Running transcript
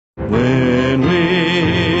when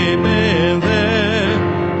we've been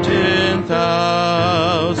there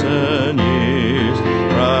 10,000 years,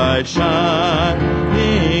 bright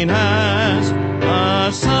shining as a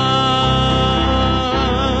sun,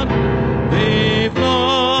 the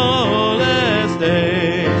flawless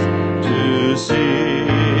days to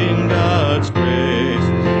sing God's praise,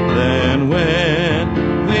 than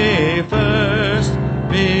when we first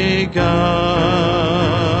begun.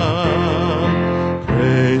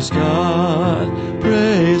 Praise God,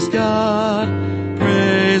 praise God,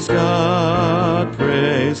 praise God,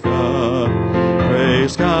 praise God,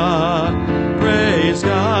 praise God, praise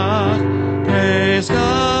God, praise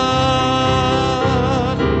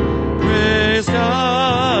God, praise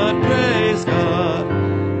God, praise God,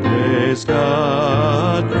 praise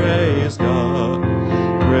God, praise God,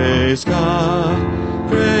 praise God,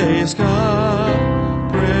 praise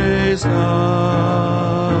God, praise God.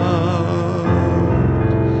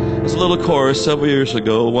 It's a little chorus several years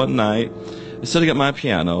ago. One night, sitting at my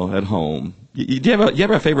piano at home. Do you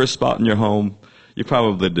have a favorite spot in your home? You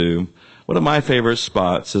probably do. One of my favorite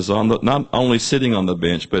spots is not only sitting on the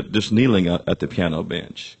bench, but just kneeling at the piano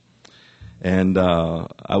bench. And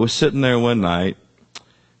I was sitting there one night,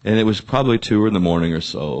 and it was probably 2 in the morning or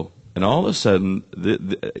so. And all of a sudden,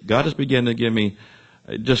 God has begun to give me,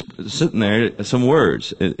 just sitting there, some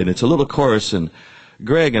words. And it's a little chorus. And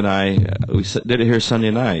Greg and I, we did it here Sunday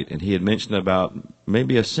night, and he had mentioned about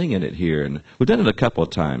maybe us singing it here. And we've done it a couple of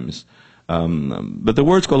times. But the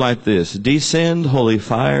words go like this: descend, holy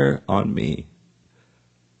fire, on me.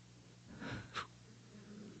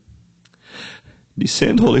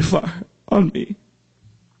 Descend, holy fire, on me.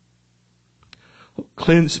 Oh,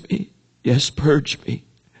 cleanse me, yes, purge me.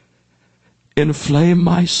 Inflame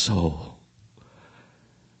my soul.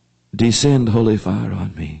 Descend, holy fire,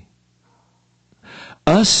 on me.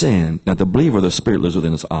 Ascend. Now, the believer, the Spirit lives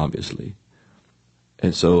within us, obviously.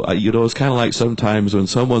 And so, it's kind of like sometimes when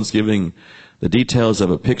someone's giving the details of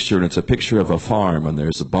a picture, and it's a picture of a farm, and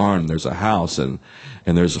there's a barn, there's a house, and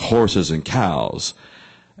there's horses and cows.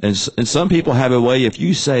 And some people have a way, if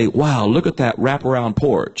you say, wow, look at that wraparound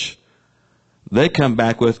porch, they come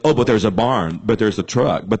back with, oh, but there's a barn, but there's a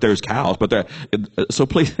truck, but there's cows, but there. So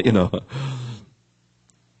please,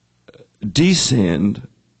 descend,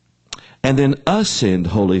 and then ascend,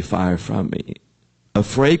 holy fire, from me. A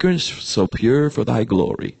fragrance so pure for thy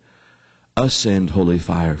glory. Ascend, holy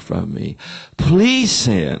fire, from me. Please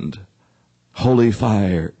send holy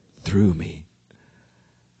fire through me.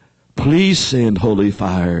 Please send holy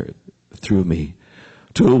fire through me.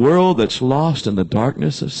 To a world that's lost in the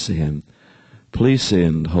darkness of sin, please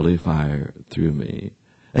send holy fire through me.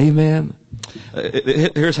 Amen.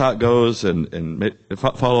 Here's how it goes, and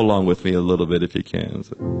follow along with me a little bit if you can.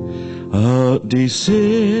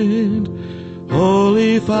 Descend,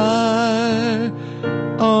 holy fire,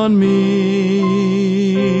 on me.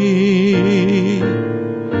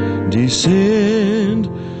 Descend,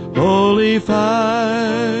 holy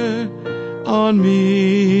fire, on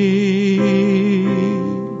me.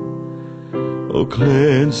 Oh,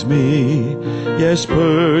 cleanse me, yes,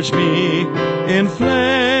 purge me,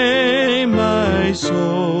 inflame my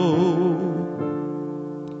soul.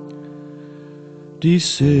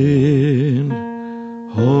 Descend,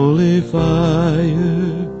 holy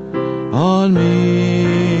fire, on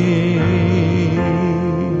me.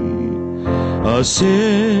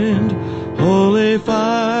 Ascend, holy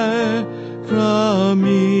fire, from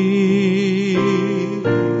me.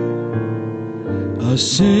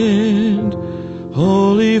 Ascend,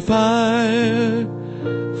 holy fire,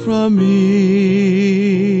 from me.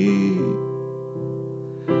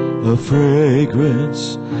 A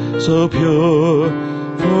fragrance so pure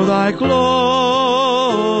for thy glory.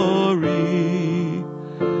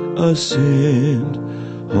 Ascend,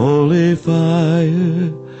 holy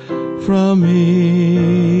fire, from me.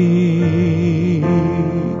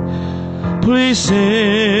 Please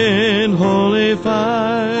send holy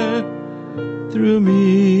fire through me.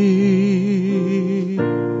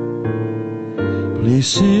 Please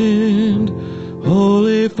send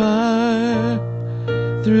holy fire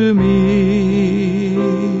through me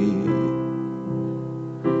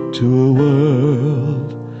to a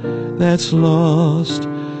world that's lost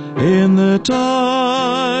in the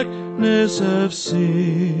darkness of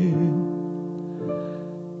sin.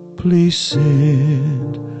 Please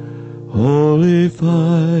send holy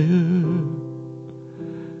fire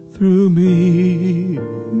through me.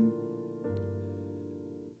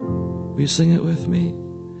 Will you sing it with me?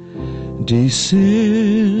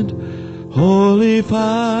 Descend, holy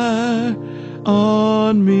fire,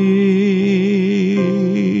 on me.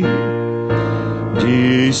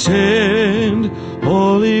 Descend,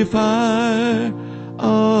 holy fire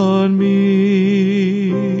on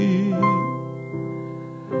me.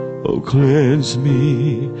 Oh, cleanse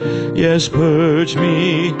me, yes, purge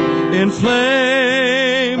me,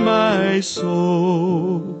 inflame my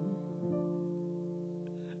soul.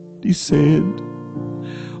 Descend,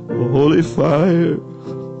 oh, holy fire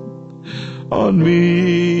on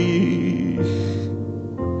me.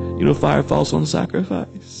 You know, fire falls on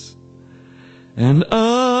sacrifice. And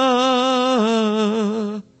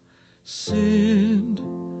ascend,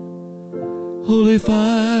 holy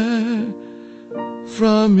fire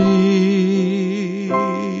from me.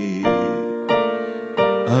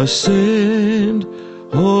 Ascend,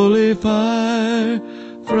 holy fire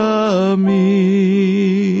from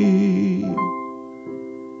me.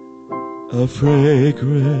 A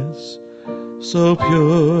fragrance so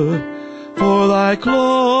pure for thy glory.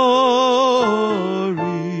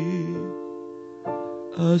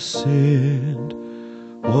 Ascend,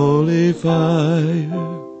 holy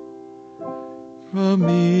fire from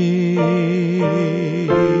me.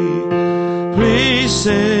 Please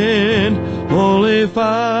send holy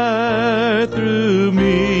fire through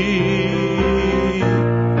me.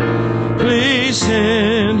 Please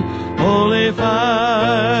send holy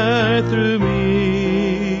fire through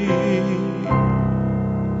me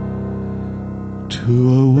to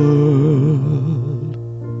a world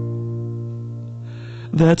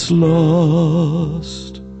that's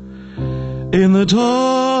lost in the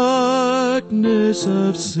darkness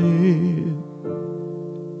of sin.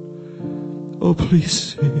 Oh,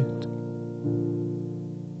 please send.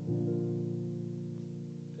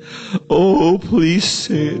 Oh, please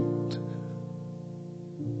send.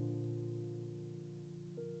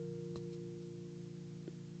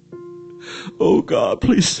 Oh, God,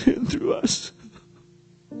 please send through us.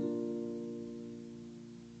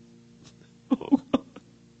 Oh, God.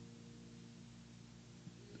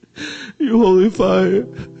 Your holy fire.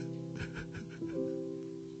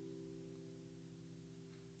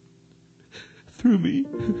 Through me.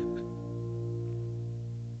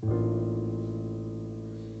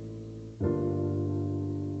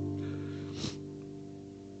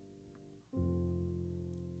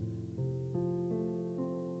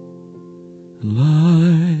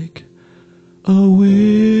 Like a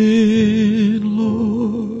wind,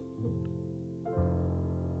 Lord,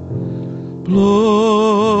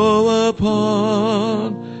 blow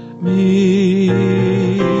upon me.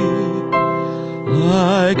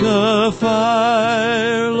 Like a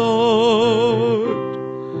fire, Lord,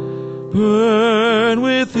 burn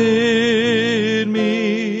within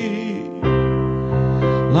me.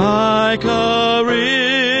 Like a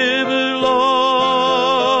river,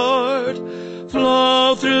 Lord,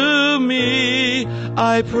 flow through me,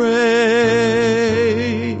 I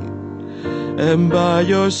pray. And by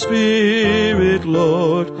your Spirit,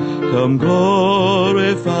 Lord, come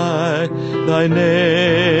glorify thy name.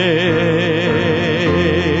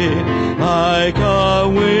 Like a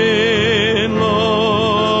wind,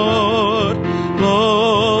 Lord,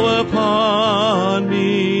 blow upon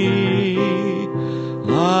me.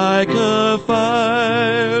 Like a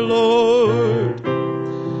fire, Lord,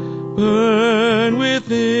 burn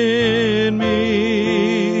within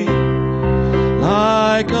me.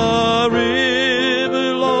 Like a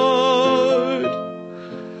river, Lord,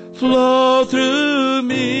 flow through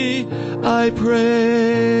me, I pray.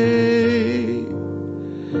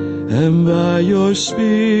 And by your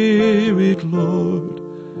Spirit, Lord,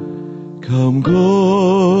 come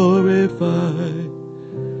glorify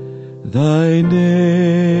thy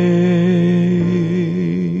name.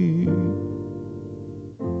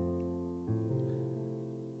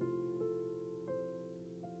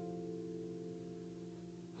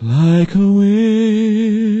 Like a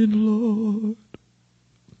wind, Lord,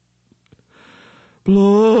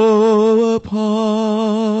 blow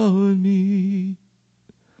upon me.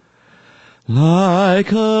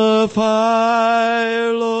 Like a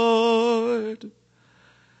fire, Lord,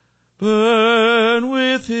 burn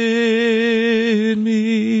within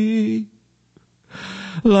me.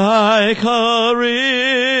 Like a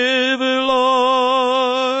river,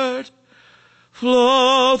 Lord,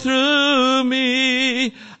 flow through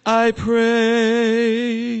me, I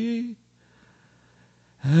pray.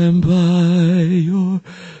 And by your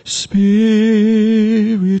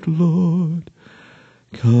Spirit, Lord,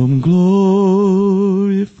 come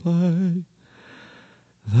glorify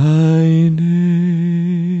thy name.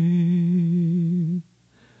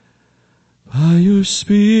 By your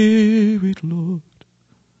Spirit, Lord,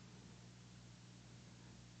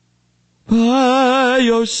 by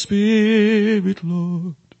your Spirit,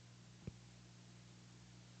 Lord,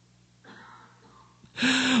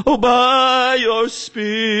 Oh, by your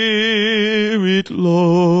Spirit,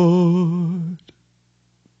 Lord.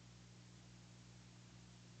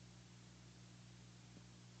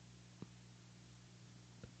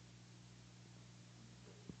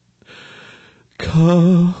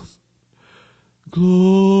 Come, glorify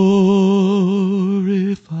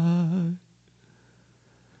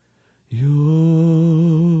your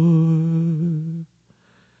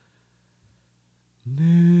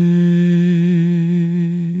name.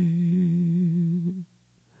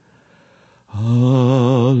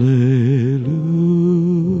 Hallelujah.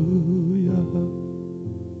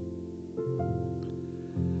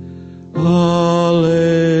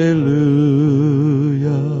 Hallelujah.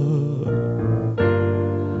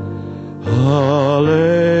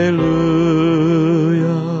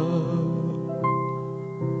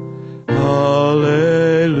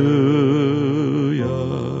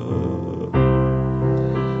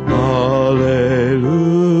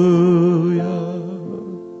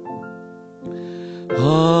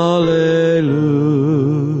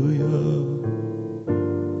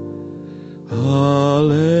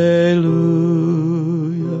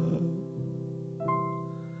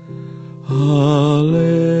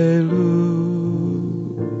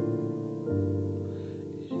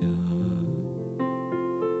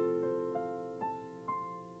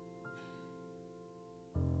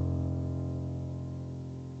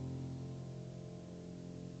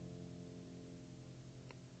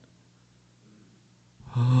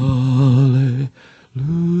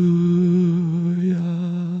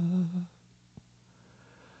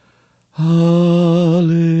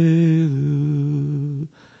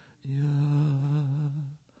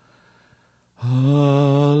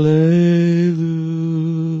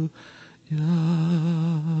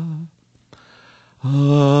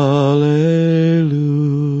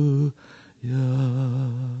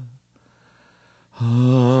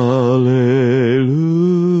 Hallelujah.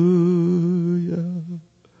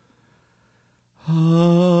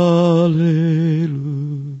 Hallelujah.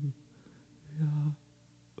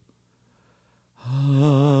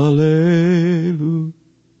 Hallelujah.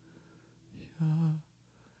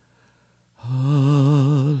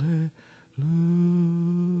 Hallelujah.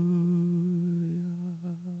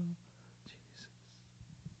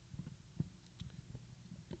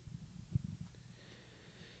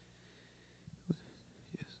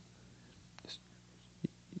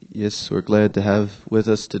 Yes, we're glad to have with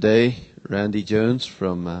us today Randy Jones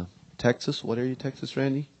from Texas. What area, Texas,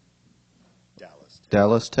 Randy? Dallas.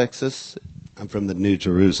 Dallas, Texas. I'm from the New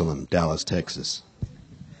Jerusalem, Dallas, Texas.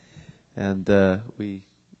 And we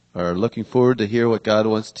are looking forward to hear what God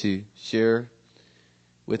wants to share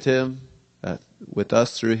with him, with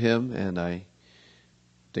us through him. And I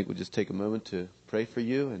think we'll just take a moment to pray for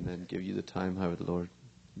you and then give you the time however the Lord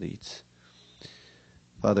leads.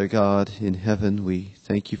 Father God in heaven, we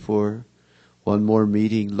thank you for one more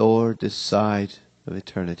meeting, Lord, this side of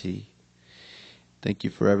eternity. Thank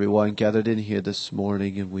you for everyone gathered in here this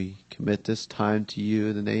morning, and we commit this time to you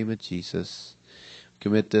in the name of Jesus.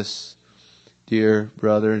 Commit this dear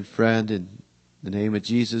brother and friend in the name of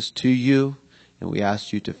Jesus to you, and we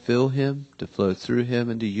ask you to fill him, to flow through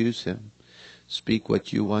him, and to use him. Speak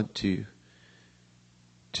what you want to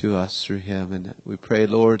us through him. And we pray,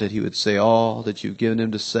 Lord, that he would say all that you've given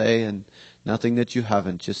him to say and nothing that you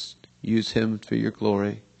haven't. Just use him for your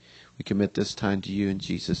glory. We commit this time to you in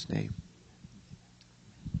Jesus' name.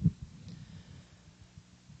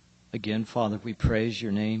 Again, Father, we praise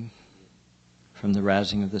your name. From the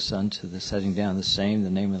rising of the sun to the setting down of the same, the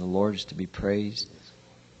name of the Lord is to be praised.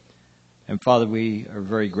 And Father, we are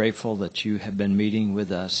very grateful that you have been meeting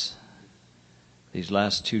with us these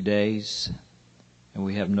last 2 days. And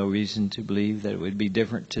we have no reason to believe that it would be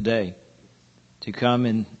different today. To come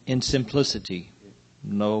in simplicity,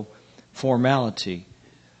 no formality,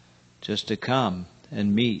 just to come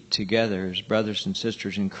and meet together as brothers and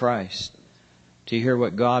sisters in Christ, to hear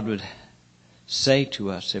what God would say to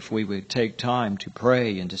us if we would take time to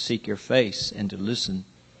pray and to seek your face and to listen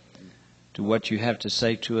to what you have to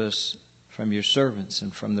say to us from your servants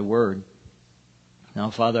and from the Word.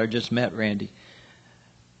 Now, Father, I just met Randy,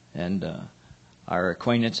 and our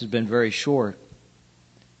acquaintance has been very short,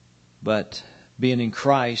 but being in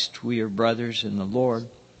Christ, we are brothers in the Lord.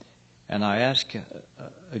 And I ask,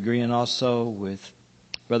 agreeing also with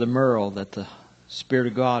Brother Merle, that the Spirit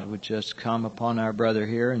of God would just come upon our brother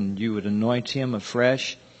here, and you would anoint him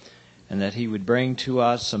afresh, and that he would bring to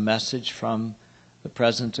us a message from the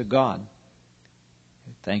presence of God.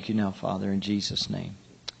 Thank you now, Father, in Jesus' name.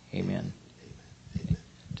 Amen. Amen.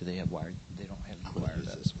 Do they have wired? They don't have it wired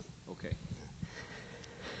up. Okay.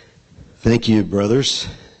 Thank you, brothers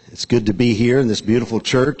It's good to be here in this beautiful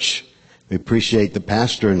church. We appreciate the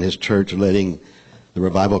pastor and his church letting the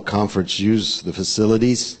Revival Conference use the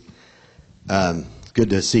facilities. Good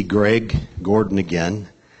to see Greg Gordon again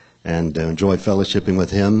and enjoy fellowshipping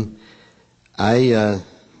with him. I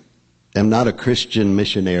am not a Christian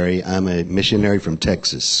missionary. I'm a missionary from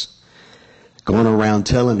Texas, going around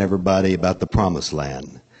telling everybody about the Promised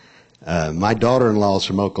Land. My daughter-in-law is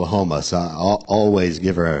from Oklahoma, so I always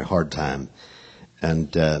give her a hard time.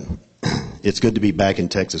 And it's good to be back in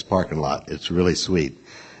Texas parking lot. It's really sweet.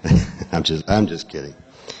 I'm just kidding.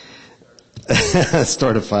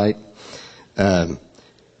 Start a fight. It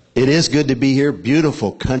is good to be here.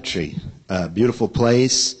 Beautiful country, beautiful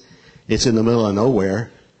place. It's in the middle of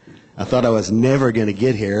nowhere. I thought I was never going to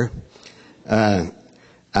get here. I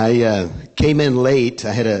came in late.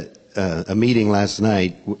 I had a meeting last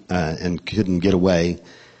night and couldn't get away.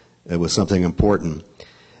 It was something important.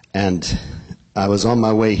 And I was on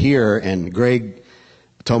my way here, and Greg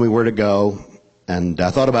told me where to go. And I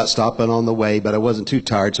thought about stopping on the way, but I wasn't too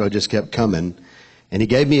tired, so I just kept coming. And he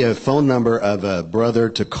gave me a phone number of a brother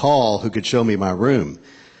to call who could show me my room.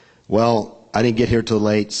 Well, I didn't get here till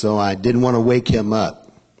late, so I didn't want to wake him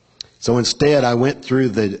up. So instead, I went through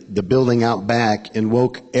the building out back and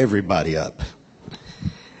woke everybody up.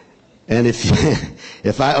 And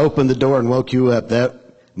if I opened the door and woke you up, that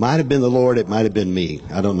might have been the Lord, it might have been me.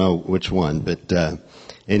 I don't know which one, but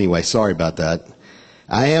anyway, sorry about that.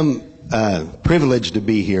 I am privileged to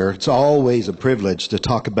be here. It's always a privilege to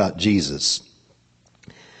talk about Jesus.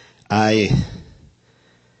 I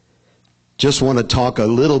just want to talk a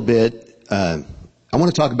little bit, I want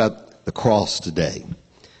to talk about the cross today.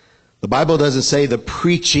 The Bible doesn't say the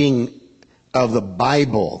preaching of the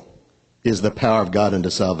Bible is the power of God unto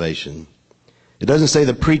salvation. It doesn't say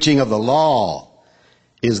the preaching of the law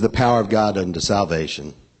is the power of God unto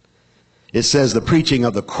salvation. It says the preaching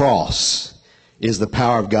of the cross is the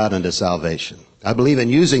power of God unto salvation. I believe in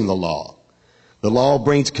using the law. The law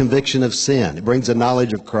brings conviction of sin. It brings a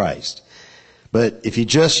knowledge of Christ. But if you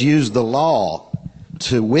just use the law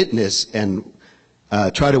to witness and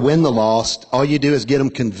try to win the lost, all you do is get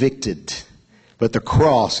them convicted. But the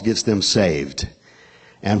cross gets them saved.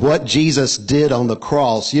 And what Jesus did on the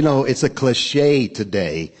cross, you know, it's a cliche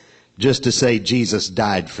today just to say Jesus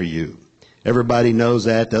died for you. Everybody knows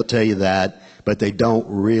that. They'll tell you that, but they don't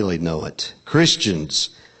really know it. Christians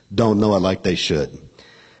don't know it like they should.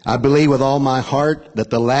 I believe with all my heart that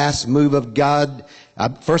the last move of God,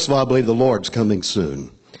 first of all, I believe the Lord's coming soon.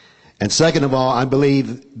 And second of all, I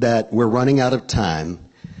believe that we're running out of time.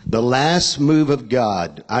 The last move of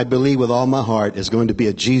God, I believe with all my heart, is going to be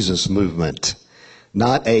a Jesus movement.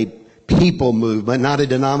 Not a people movement, not a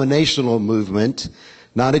denominational movement,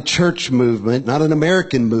 not a church movement, not an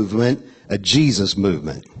American movement, a Jesus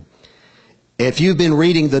movement. If you've been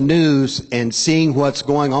reading the news and seeing what's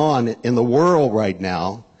going on in the world right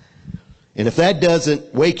now, and if that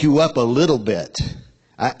doesn't wake you up a little bit,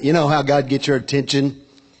 you know how God gets your attention?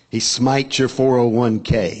 He smites your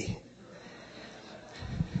 401k.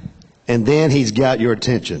 And then he's got your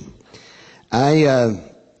attention. I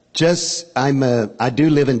do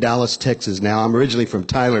live in Dallas, Texas now. I'm originally from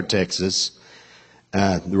Tyler, Texas,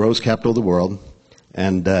 the rose capital of the world.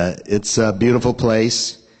 And it's a beautiful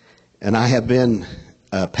place. And I have been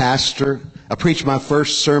a pastor. I preached my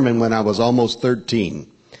first sermon when I was almost 13.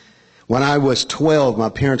 When I was 12, my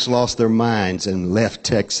parents lost their minds and left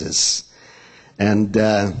Texas. And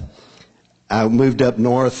I moved up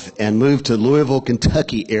north and moved to Louisville,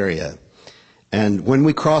 Kentucky area. And when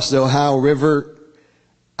we crossed the Ohio River,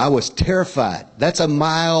 I was terrified. That's a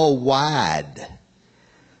mile wide.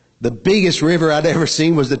 The biggest river I'd ever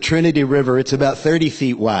seen was the Trinity River. It's about 30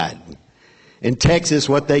 feet wide. In Texas,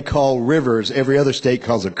 what they call rivers, every other state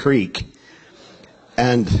calls a creek.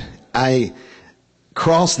 And I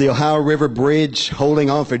crossed the Ohio River Bridge, holding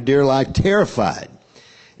on for dear life, terrified.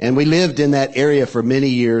 And we lived in that area for many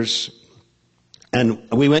years. And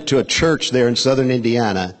we went to a church there in southern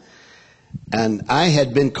Indiana. And I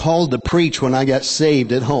had been called to preach when I got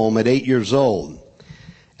saved at home at 8 years old.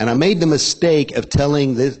 And I made the mistake of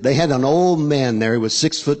telling this. They had an old man there. He was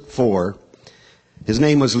 6'4". His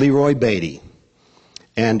name was Leroy Beatty.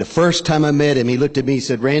 And the first time I met him, he looked at me and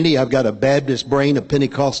said, "Randy, I've got a Baptist brain, a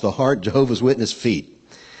Pentecostal heart, Jehovah's Witness feet."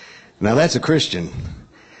 Now that's a Christian.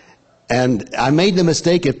 And I made the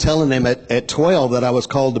mistake of telling him at 12 that I was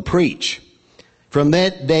called to preach. From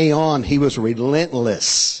that day on, he was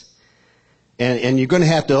relentless. And you're going to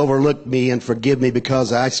have to overlook me and forgive me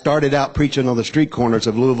because I started out preaching on the street corners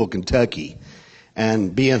of Louisville, Kentucky,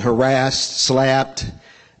 and being harassed, slapped,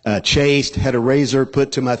 chased, had a razor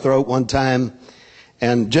put to my throat one time.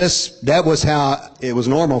 And just, that was how it was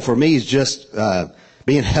normal for me, is just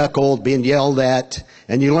being heckled, being yelled at.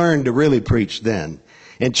 And you learn to really preach then.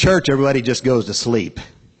 In church, everybody just goes to sleep.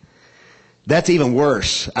 That's even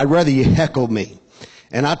worse. I'd rather you heckle me.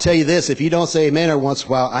 And I'll tell you this, if you don't say amen every once in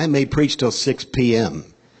a while, I may preach till 6 p.m.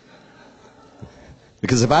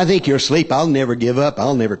 Because if I think you're asleep, I'll never give up.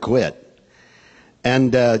 I'll never quit.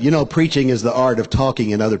 And, preaching is the art of talking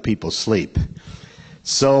in other people's sleep.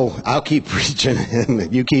 So I'll keep preaching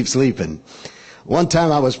and you keep sleeping. One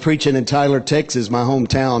time I was preaching in Tyler, Texas, my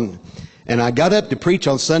hometown, and I got up to preach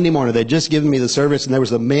on Sunday morning. They'd just given me the service, and there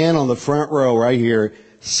was a man on the front row right here,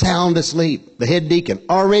 sound asleep. The head deacon,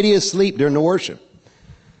 already asleep during the worship.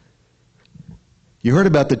 You heard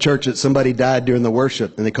about the church that somebody died during the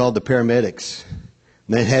worship, and they called the paramedics.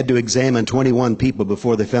 And they had to examine 21 people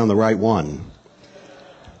before they found the right one.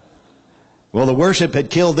 Well, the worship had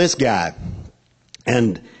killed this guy.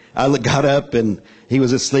 And I got up and he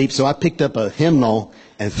was asleep, so I picked up a hymnal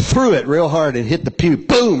and threw it real hard and hit the pew,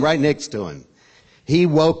 boom, right next to him. He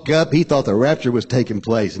woke up, he thought the rapture was taking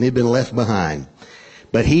place and he'd been left behind.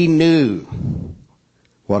 But he knew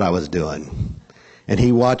what I was doing. And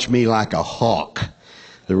he watched me like a hawk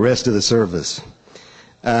the rest of the service.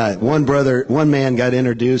 One man got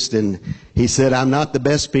introduced and he said, "I'm not the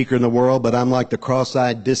best speaker in the world, but I'm like the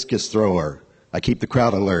cross-eyed discus thrower. I keep the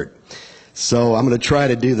crowd alert." So I'm going to try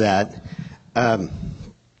to do that.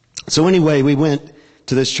 So anyway, we went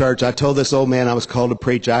to this church. I told this old man I was called to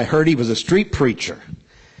preach. I heard he was a street preacher.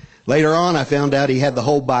 Later on, I found out he had the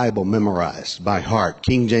whole Bible memorized by heart,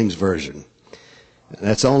 King James Version.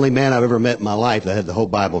 That's the only man I've ever met in my life that had the whole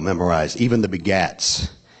Bible memorized, even the begats.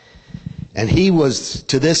 And he was,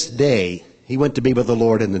 to this day, he went to be with the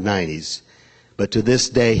Lord in the 90s, but to this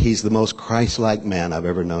day, he's the most Christ-like man I've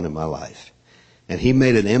ever known in my life. And he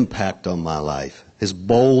made an impact on my life. His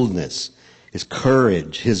boldness, his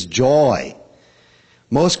courage, his joy.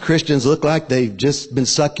 Most Christians look like they've just been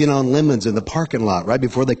sucking on lemons in the parking lot right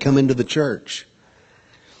before they come into the church.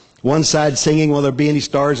 One side singing, "Will there be any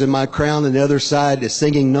stars in my crown?" and the other side is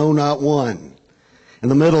singing, "No, not one." In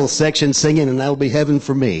the middle section singing, "And that'll be heaven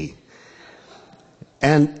for me."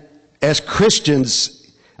 And as Christians,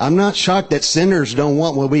 I'm not shocked that sinners don't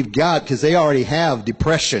want what we've got, because they already have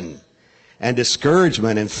depression and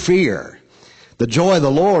discouragement and fear. The joy of the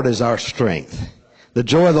Lord is our strength. The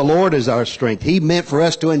joy of the Lord is our strength. He meant for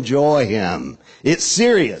us to enjoy Him. It's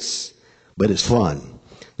serious, but it's fun.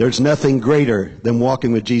 There's nothing greater than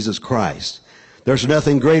walking with Jesus Christ. There's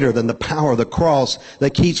nothing greater than the power of the cross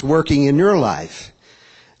that keeps working in your life.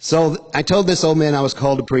 So I told this old man I was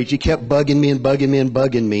called to preach. He kept bugging me and bugging me and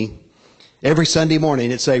bugging me. Every Sunday morning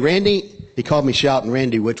he'd say, "Randy," he called me Shouting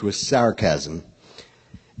Randy, which was sarcasm.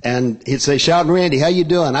 And he'd say, "Shouting Randy, how you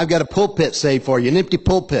doing? I've got a pulpit saved for you, an empty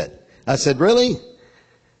pulpit." I said, "Really?"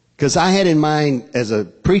 Because I had in mind, as a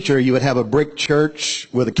preacher, you would have a brick church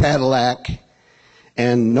with a Cadillac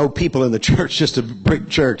and no people in the church, just a brick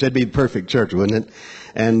church. That'd be a perfect church, wouldn't it?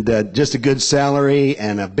 And just a good salary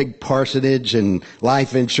and a big parsonage and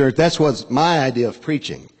life insurance. That's what's my idea of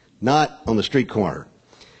preaching, not on the street corner.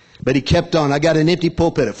 But he kept on. I got an empty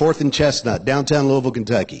pulpit at 4th and Chestnut, downtown Louisville,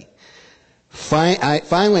 Kentucky.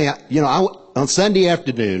 Finally, on Sunday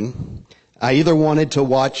afternoon, I either wanted to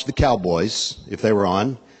watch the Cowboys, if they were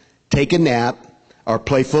on, take a nap, or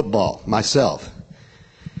play football myself.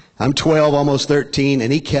 I'm 12, almost 13,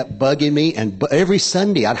 and he kept bugging me, and every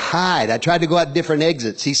Sunday I'd hide. I tried to go out different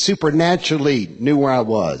exits. He supernaturally knew where I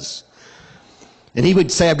was. And he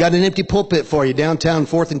would say, "I've got an empty pulpit for you downtown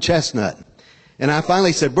 4th and Chestnut." And I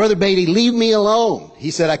finally said, "Brother Beatty, leave me alone."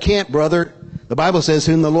 He said, "I can't, brother. The Bible says,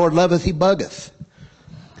 whom the Lord loveth, he buggeth."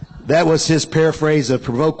 That was his paraphrase of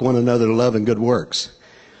provoke one another to love and good works.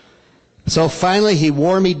 So finally he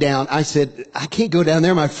wore me down. I said, "I can't go down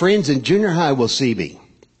there. My friends in junior high will see me."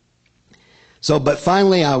 But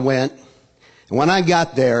finally I went. And when I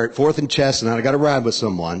got there at 4th and Chestnut, I got a ride with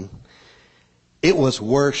someone. It was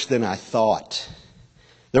worse than I thought.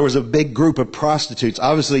 There was a big group of prostitutes,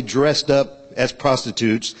 obviously dressed up as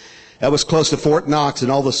prostitutes. That was close to Fort Knox,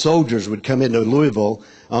 and all the soldiers would come into Louisville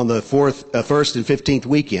on the 1st and 15th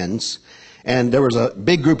weekends. And there was a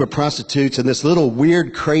big group of prostitutes and this little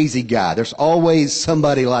weird, crazy guy. There's always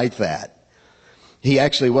somebody like that. He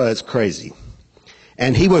actually was crazy.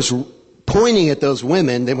 And he was pointing at those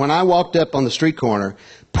women. Then when I walked up on the street corner,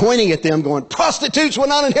 pointing at them, going, "Prostitutes will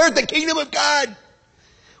not inherit the kingdom of God."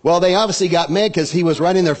 Well, they obviously got mad because he was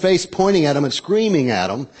right in their face, pointing at them and screaming at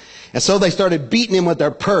them. And so they started beating him with their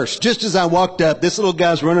purse. Just as I walked up, this little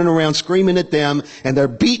guy's running around screaming at them, and they're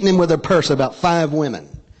beating him with their purse, about 5 women.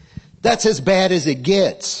 That's as bad as it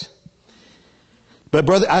gets. But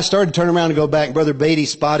I started to turn around and go back. Brother Beatty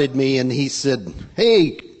spotted me, and he said,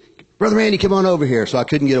 "Hey, Brother Randy, come on over here." So I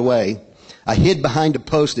couldn't get away. I hid behind a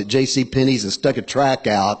post at J.C. Penney's and stuck a track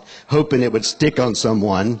out, hoping it would stick on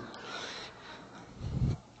someone.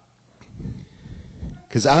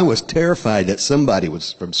 Because I was terrified that somebody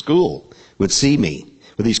from school would see me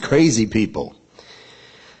with these crazy people.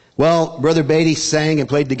 Well, Brother Beatty sang and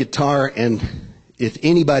played the guitar, and if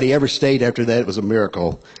anybody ever stayed after that, it was a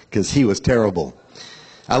miracle, because he was terrible.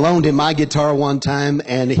 I loaned him my guitar one time,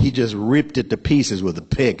 and he just ripped it to pieces with a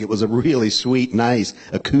pick. It was a really sweet, nice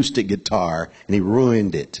acoustic guitar, and he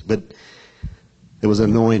ruined it. But it was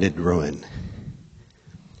anointed ruin.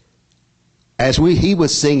 As he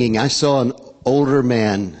was singing, I saw an older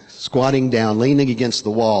man squatting down, leaning against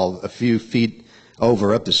the wall a few feet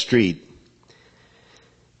over up the street.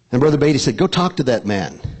 And Brother Beatty said, "Go talk to that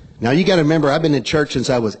man." Now, you got to remember, I've been in church since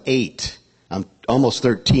I was 8. I'm almost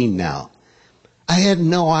 13 now. I had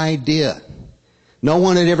no idea. No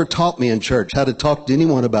one had ever taught me in church how to talk to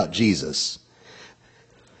anyone about Jesus.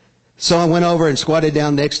 So I went over and squatted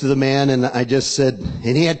down next to the man, and I just said,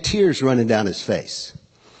 and he had tears running down his face.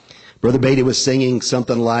 Brother Beatty was singing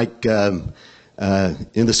something like, "In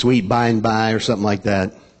the Sweet By and By," or something like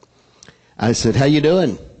that. I said, "How you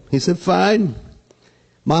doing?" He said, "Fine.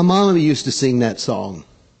 My mama used to sing that song."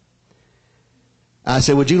 I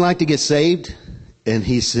said, "Would you like to get saved?" And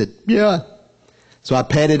he said, "Yeah." So I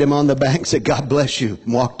patted him on the back and said, "God bless you,"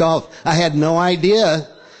 and walked off. I had no idea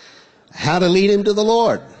how to lead him to the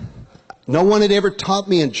Lord. No one had ever taught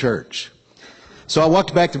me in church. So I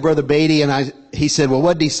walked back to Brother Beatty, and he said, "Well,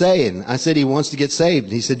 what did he say?" And I said, "He wants to get saved."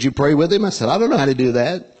 And he said, "You pray with him?" I said, "I don't know how to do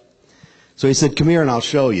that." So he said, "Come here and I'll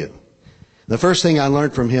show you." The first thing I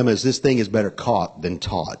learned from him is this thing is better caught than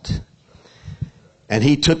taught. And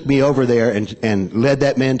he took me over there and led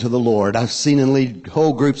that man to the Lord. I've seen him lead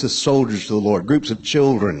whole groups of soldiers to the Lord, groups of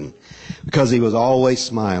children, because he was always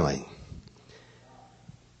smiling,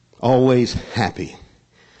 always happy.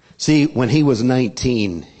 See, when he was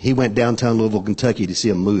 19, he went downtown Louisville, Kentucky to see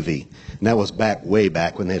a movie. And that was way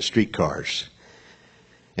back when they had streetcars.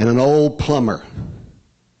 And an old plumber,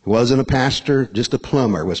 who wasn't a pastor, just a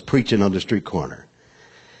plumber, was preaching on the street corner.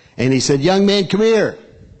 And he said, "Young man, come here."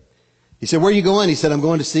 He said, "Where are you going?" He said, "I'm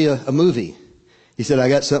going to see a movie." He said, "I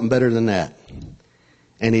got something better than that."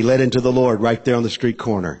 And he led into the Lord right there on the street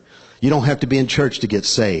corner. You don't have to be in church to get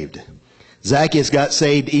saved. Zacchaeus got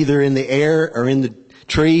saved either in the air or in the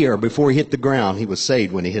tree or before he hit the ground. He was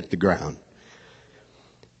saved when he hit the ground.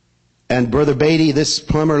 And Brother Beatty, this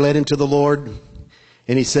plumber, led him to the Lord.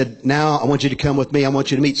 And he said, "Now I want you to come with me. I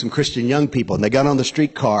want you to meet some Christian young people." And they got on the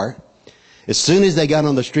streetcar. As soon as they got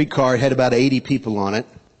on the streetcar, it had about 80 people on it.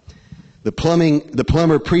 The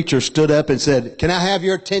plumber preacher stood up and said, "Can I have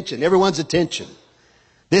your attention? Everyone's attention.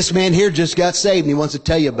 This man here just got saved and he wants to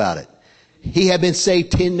tell you about it." He had been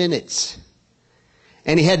saved 10 minutes.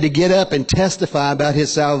 And he had to get up and testify about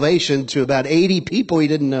his salvation to about 80 people he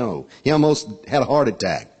didn't know. He almost had a heart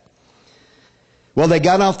attack. Well, they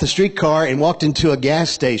got off the streetcar and walked into a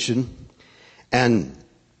gas station, and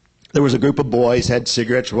there was a group of boys, had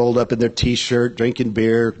cigarettes rolled up in their T-shirt, drinking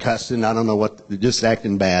beer, cussing, I don't know what, just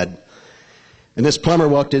acting bad. And this plumber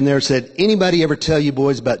walked in there and said, "Anybody ever tell you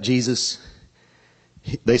boys about Jesus?"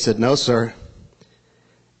 They said, "No, sir."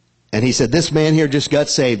 And he said, "This man here just got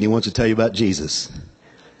saved and he wants to tell you about Jesus."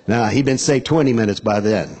 Now, he'd been saved 20 minutes by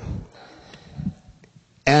then.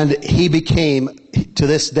 And he became, to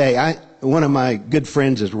this day, one of my good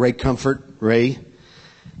friends is Ray Comfort, Ray,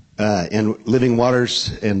 in Living Waters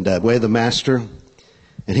and Way of the Master.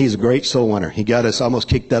 And he's a great soul winner. He got us almost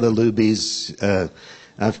kicked out of Luby's.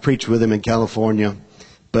 I've preached with him in California.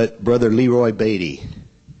 But Brother Leroy Beatty,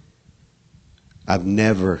 I've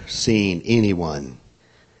never seen anyone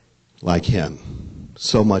like him,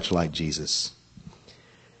 so much like Jesus.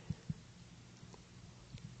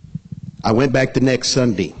 I went back the next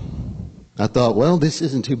Sunday. I thought, well, this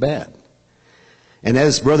isn't too bad. And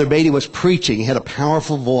as Brother Beatty was preaching, he had a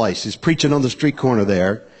powerful voice. He's preaching on the street corner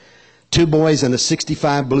there. Two boys in a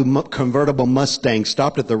 65 blue convertible Mustang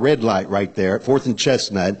stopped at the red light right there at 4th and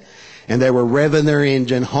Chestnut, and they were revving their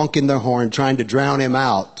engine, honking their horn, trying to drown him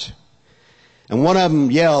out. And one of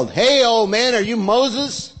them yelled, "Hey, old man, are you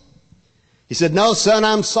Moses?" He said, "No, son,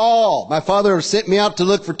 I'm Saul. My father sent me out to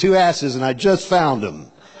look for 2 asses, and I just found them."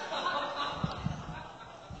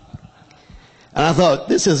 And I thought,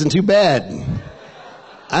 this isn't too bad.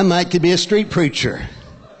 I could be a street preacher.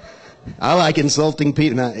 I like insulting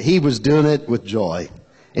people. Now, he was doing it with joy.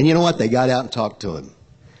 And you know what? They got out and talked to him.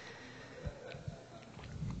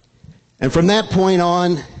 And from that point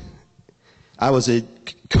on, I was a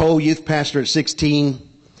co-youth pastor at 16.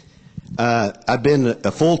 I've been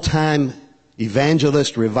a full-time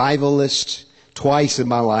evangelist, revivalist twice in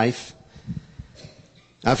my life.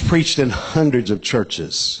 I've preached in hundreds of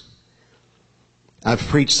churches. I've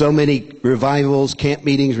preached so many revivals, camp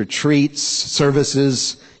meetings, retreats,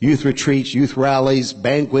 services, youth retreats, youth rallies,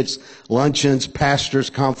 banquets, luncheons,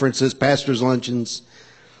 pastors' conferences, pastors' luncheons,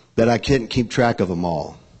 that I couldn't keep track of them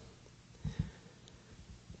all.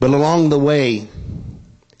 But along the way,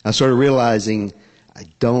 I started realizing I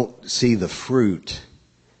don't see the fruit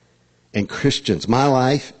in Christians, my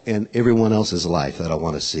life and everyone else's life that I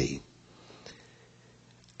want to see.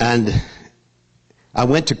 And I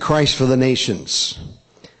went to Christ for the Nations.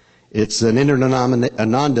 It's a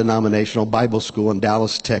non-denominational Bible school in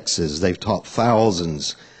Dallas, Texas. They've taught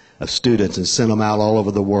thousands of students and sent them out all over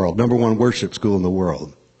the world. #1 worship school in the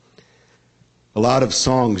world. A lot of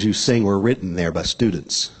songs you sing were written there by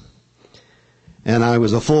students. And I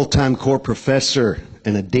was a full-time core professor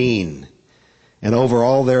and a dean, and over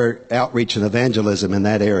all their outreach and evangelism in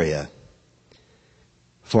that area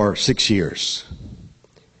for 6 years.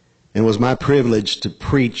 And it was my privilege to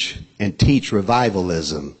preach and teach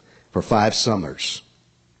revivalism for 5 summers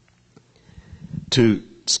to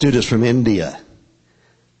students from India,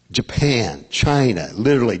 Japan, China,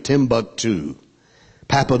 literally Timbuktu,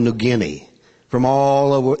 Papua New Guinea, from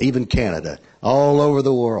all over, even Canada, all over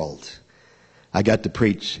the world. I got to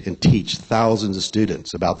preach and teach thousands of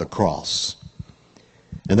students about the cross.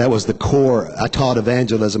 And that was the core. I taught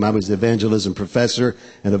evangelism. I was the evangelism professor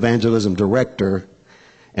and evangelism director,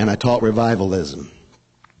 and I taught revivalism.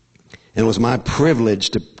 And it was my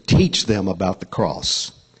privilege to teach them about the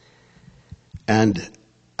cross. And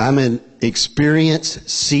I'm an experienced,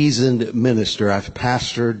 seasoned minister. I've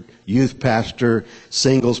pastored, youth pastor,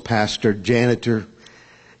 singles pastor, janitor.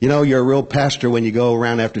 You know, you're a real pastor when you go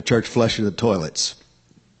around after church flushing the toilets.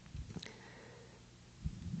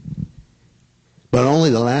 But only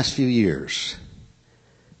the last few years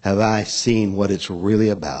have I seen what it's really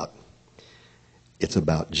about. It's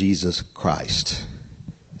about Jesus Christ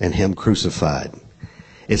and Him crucified.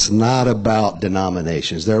 It's not about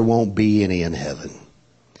denominations. There won't be any in heaven.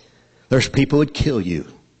 There's people who would kill you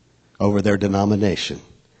over their denomination.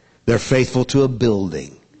 They're faithful to a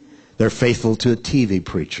building. They're faithful to a TV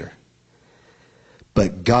preacher.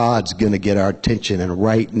 But God's going to get our attention, and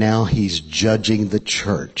right now He's judging the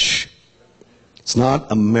church. It's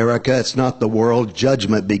not America. It's not the world.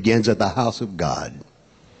 Judgment begins at the house of God.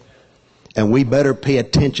 And we better pay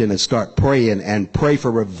attention and start praying and pray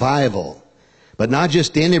for revival. But not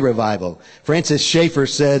just any revival. Francis Schaeffer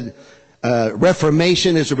said,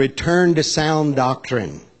 Reformation is a return to sound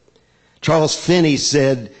doctrine. Charles Finney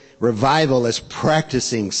said, revival is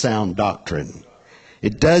practicing sound doctrine.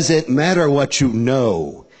 It doesn't matter what you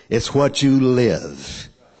know. It's what you live.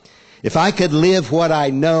 If I could live what I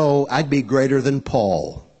know, I'd be greater than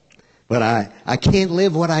Paul. But I can't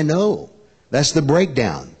live what I know. That's the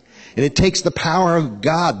breakdown. And it takes the power of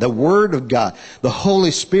God, the Word of God, the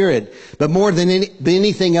Holy Spirit. But more than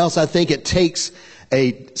anything else, I think it takes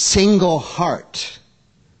a single heart.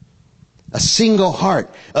 A single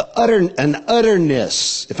heart. An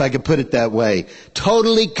utterness, if I could put it that way.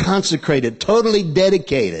 Totally consecrated, totally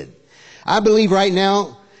dedicated. I believe right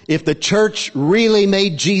now, if the church really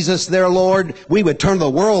made Jesus their Lord, we would turn the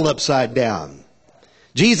world upside down.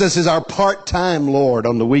 Jesus is our part-time Lord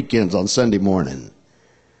on the weekends on Sunday morning.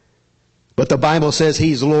 But the Bible says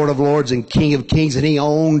He's Lord of Lords and King of Kings, and He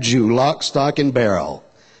owns you, lock, stock, and barrel.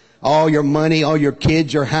 All your money, all your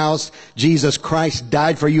kids, your house, Jesus Christ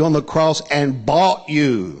died for you on the cross and bought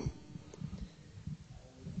you.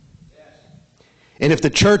 And if the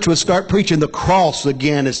church would start preaching the cross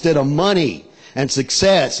again instead of money and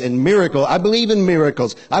success and miracle. I believe in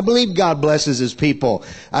miracles. I believe God blesses His people.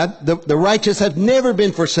 The righteous have never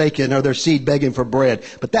been forsaken or their seed begging for bread.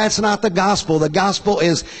 But that's not the gospel. The gospel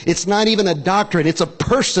is, it's not even a doctrine. It's a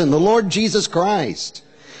person, the Lord Jesus Christ.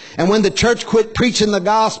 And when the church quit preaching the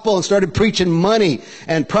gospel and started preaching money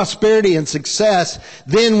and prosperity and success,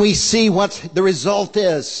 then we see what the result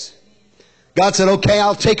is. God said, okay,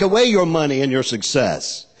 I'll take away your money and your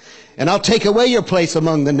success. And I'll take away your place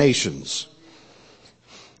among the nations.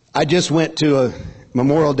 I just went to a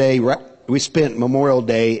Memorial Day. We spent Memorial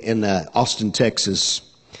Day in Austin, Texas.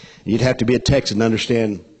 You'd have to be a Texan to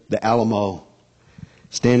understand the Alamo.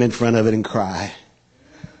 Stand in front of it and cry.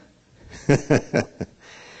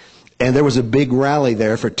 And there was a big rally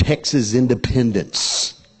there for Texas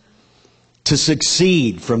independence. To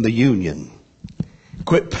succeed from the Union.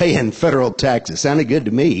 Quit paying federal taxes. Sounded good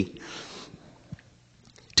to me.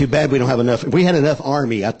 Too bad we don't have enough. If we had enough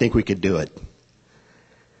army, I think we could do it.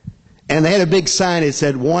 And they had a big sign that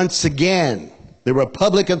said, once again, the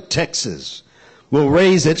Republic of Texas, will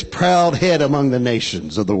raise its proud head among the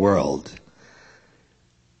nations of the world.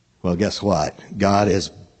 Well, guess what? God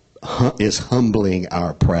is humbling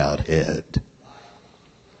our proud head.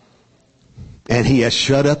 And he has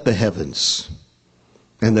shut up the heavens,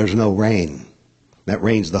 and there's no rain. That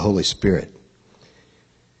rain's the Holy Spirit.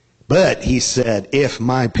 But he said, if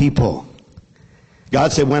my people,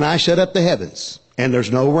 God said, when I shut up the heavens and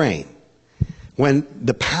there's no rain, when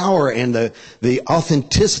the power and the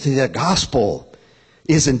authenticity of the gospel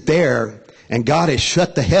isn't there, and God has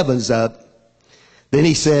shut the heavens up, then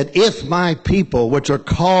he said, if my people, which are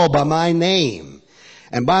called by my name,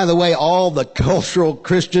 and by the way, all the cultural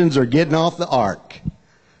Christians are getting off the ark.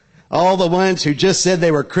 All the ones who just said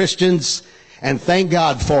they were Christians, and thank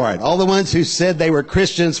God for it. All the ones who said they were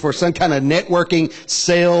Christians for some kind of networking,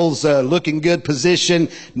 sales, looking good position.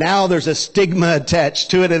 Now there's a stigma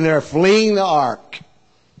attached to it, and they're fleeing the ark.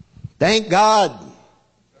 Thank God.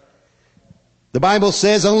 The Bible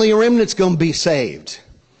says only a remnant's going to be saved.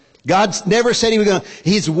 God never said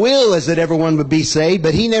His will is that everyone would be saved,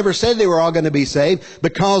 but He never said they were all going to be saved,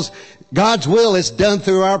 because God's will is done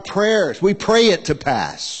through our prayers. We pray it to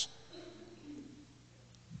pass.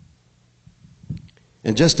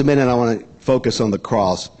 In just a minute, I want to focus on the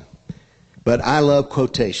cross, but I love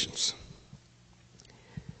quotations.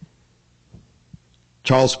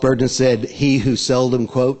 Charles Spurgeon said, he who seldom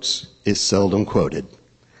quotes is seldom quoted.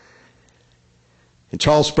 And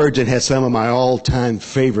Charles Spurgeon has some of my all-time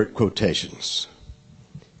favorite quotations.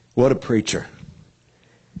 What a preacher.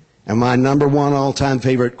 And my number one all-time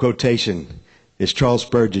favorite quotation is Charles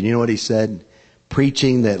Spurgeon. You know what he said?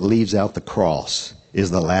 Preaching that leaves out the cross is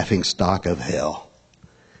the laughing stock of hell.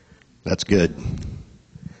 That's good.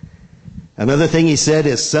 Another thing he said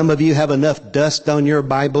is, some of you have enough dust on your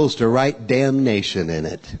Bibles to write damnation in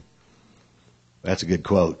it. That's a good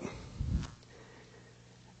quote.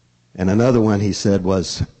 And another one he said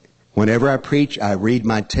was, whenever I preach, I read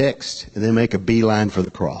my text and then make a beeline for the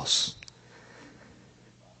cross.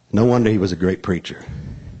 No wonder he was a great preacher.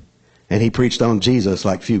 And he preached on Jesus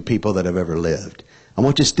like few people that have ever lived. I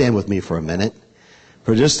want you to stand with me for a minute.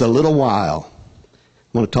 For just a little while,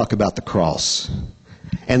 I want to talk about the cross.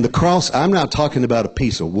 And the cross, I'm not talking about a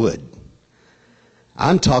piece of wood.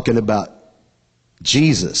 I'm talking about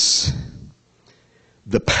Jesus.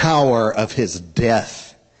 The power of His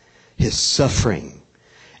death, His suffering,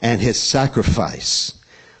 and His sacrifice.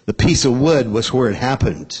 The piece of wood was where it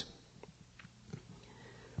happened.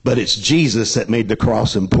 But it's Jesus that made the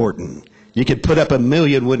cross important. You could put up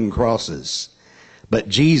 1,000,000 wooden crosses, but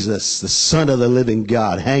Jesus, the Son of the living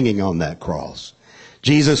God, hanging on that cross.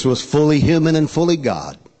 Jesus was fully human and fully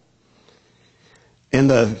God. In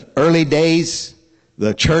the early days,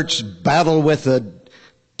 the church battled with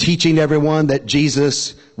teaching everyone that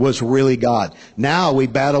Jesus was really God. Now we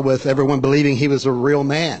battle with everyone believing He was a real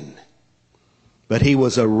man. But He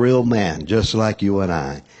was a real man, just like you and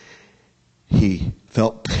I. He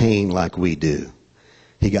felt pain like we do.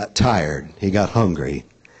 He got tired. He got hungry.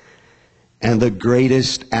 And the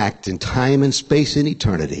greatest act in time and space and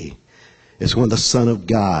eternity is when the Son of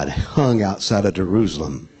God hung outside of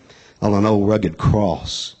Jerusalem on an old rugged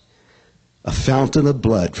cross, a fountain of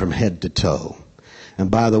blood from head to toe. And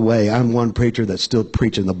by the way, I'm one preacher that's still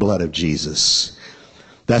preaching the blood of Jesus.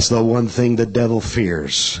 That's the one thing the devil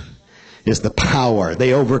fears, is the power.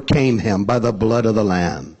 They overcame him by the blood of the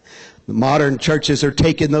Lamb. The modern churches are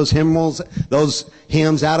taking those hymns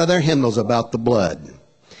out of their hymnals about the blood.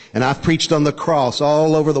 And I've preached on the cross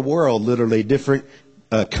all over the world, literally different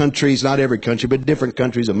countries, not every country, but different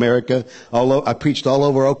countries, America. I preached all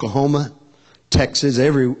over Oklahoma, Texas,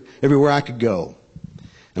 everywhere I could go.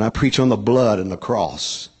 And I preach on the blood and the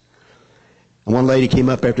cross. And one lady came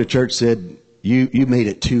up after church and said, you made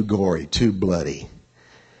it too gory, too bloody.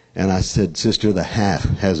 And I said, sister, the half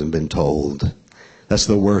hasn't been told. That's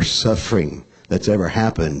the worst suffering that's ever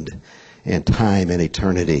happened in time and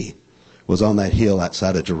eternity, was on that hill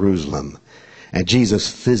outside of Jerusalem. And Jesus'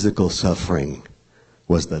 physical suffering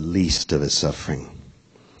was the least of His suffering.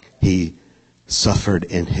 He suffered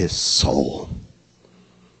in His soul.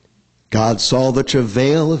 God saw the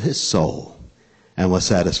travail of His soul and was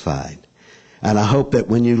satisfied. And I hope that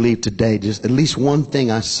when you leave today, just at least one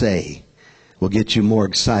thing I say will get you more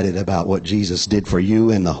excited about what Jesus did for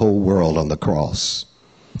you and the whole world on the cross.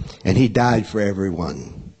 And He died for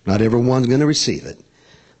everyone. Not everyone's going to receive it,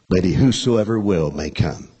 but whosoever will may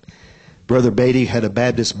come. Brother Beatty had a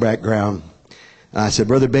Baptist background. I said,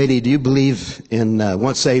 Brother Beatty, do you believe in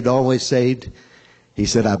once saved, always saved? He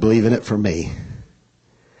said, I believe in it for me.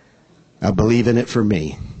 I believe in it for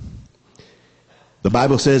me. The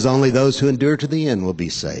Bible says only those who endure to the end will be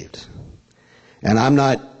saved. And I'm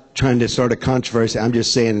not trying to start a controversy. I'm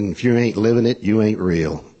just saying if you ain't living it, you ain't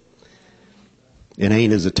real. And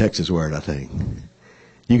ain't is a Texas word, I think.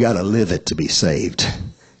 You got to live it to be saved.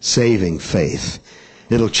 Saving faith.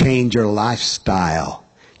 It'll change your lifestyle.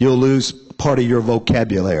 You'll lose part of your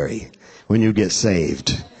vocabulary when you get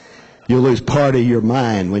saved. You'll lose part of your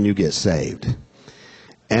mind when you get saved.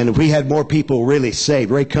 And if we had more people really saved,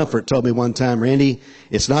 Ray Comfort told me one time, Randy,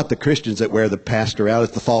 it's not the Christians that wear the pastor out,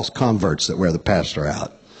 it's the false converts that wear the pastor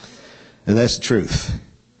out. And that's the truth.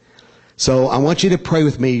 So I want you to pray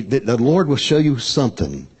with me that the Lord will show you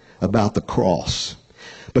something about the cross.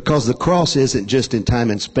 Because the cross isn't just in time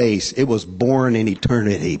and space. It was born in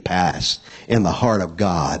eternity past in the heart of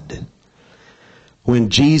God. When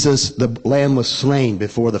Jesus, the Lamb, was slain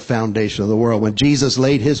before the foundation of the world, when Jesus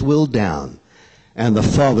laid his will down and the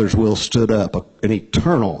Father's will stood up, an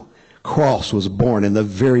eternal cross was born in the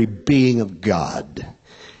very being of God.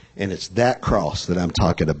 And it's that cross that I'm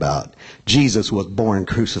talking about. Jesus was born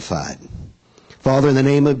crucified. Father, in the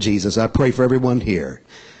name of Jesus, I pray for everyone here.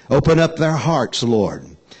 Open up their hearts, Lord.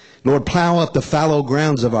 Lord, plow up the fallow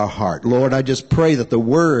grounds of our heart. Lord, I just pray that the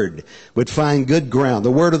Word would find good ground.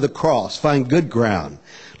 The Word of the cross, find good ground.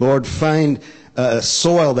 Lord, find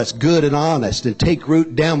soil that's good and honest and take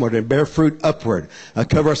root downward and bear fruit upward.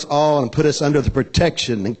 Cover us all and put us under the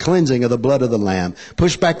protection and cleansing of the blood of the Lamb.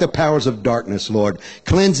 Push back the powers of darkness, Lord.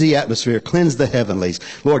 Cleanse the atmosphere. Cleanse the heavenlies.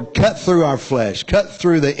 Lord, cut through our flesh. Cut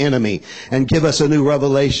through the enemy and give us a new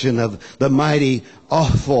revelation of the mighty,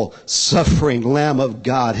 awful, suffering Lamb of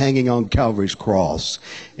God hanging on Calvary's cross.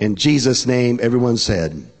 In Jesus' name, everyone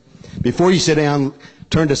said. Before you sit down,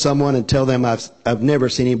 turn to someone and tell them, I've never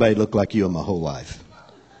seen anybody look like you in my whole life.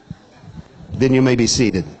 Then you may be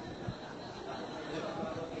seated.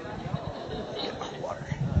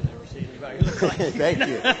 Thank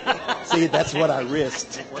you. See, that's what I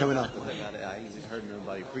risked coming up. I ain't heard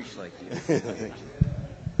nobody preach like you. Thank you.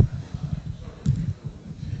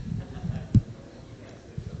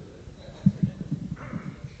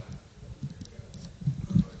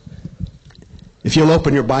 If you'll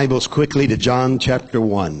open your Bibles quickly to John chapter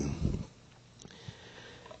 1.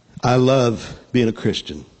 I love being a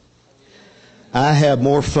Christian. I have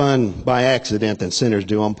more fun by accident than sinners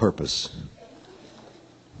do on purpose.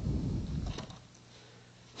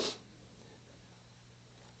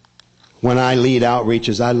 When I lead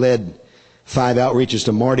outreaches, I led 5 outreaches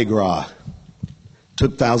to Mardi Gras.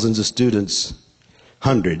 Took thousands of students,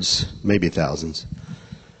 hundreds, maybe thousands.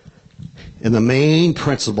 And the main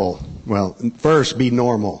principle, well, first, be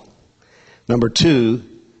normal. Number 2,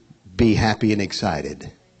 be happy and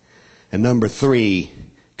excited. And number 3,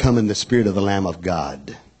 come in the spirit of the Lamb of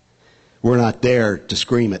God. We're not there to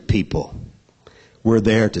scream at people. We're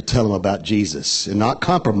there to tell them about Jesus and not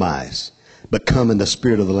compromise, but come in the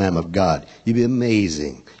spirit of the Lamb of God. You'd be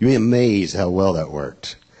amazing. You'd be amazed how well that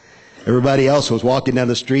worked. Everybody else was walking down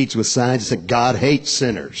the streets with signs that said, God hates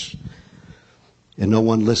sinners. And no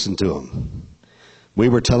one listened to them. We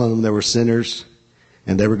were telling them they were sinners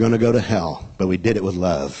and they were going to go to hell, but we did it with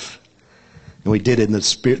love. And we did it in the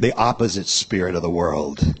spirit, the opposite spirit of the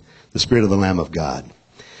world, the spirit of the Lamb of God.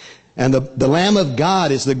 And the Lamb of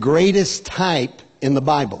God is the greatest type in the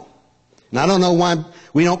Bible. And I don't know why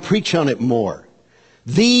we don't preach on it more.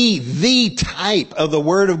 The type of the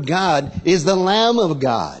Word of God is the Lamb of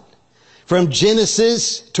God. From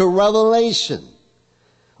Genesis to Revelation.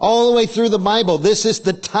 All the way through the Bible, this is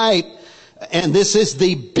the type, and this is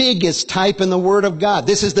the biggest type in the Word of God.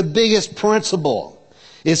 This is the biggest principle.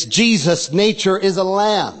 It's Jesus' nature is a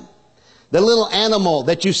lamb. The little animal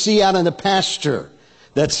that you see out in the pasture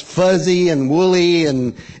that's fuzzy and woolly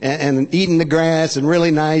and eating the grass and really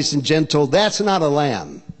nice and gentle, that's not a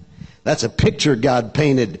lamb. That's a picture God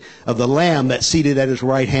painted of the lamb that's seated at his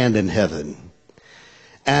right hand in heaven.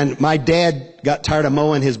 And my dad got tired of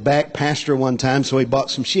mowing his back pasture one time, so he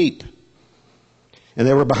bought some sheep. And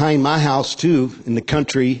they were behind my house, too, in the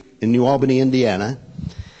country in New Albany, Indiana.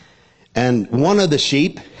 And one of the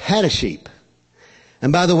sheep had a sheep.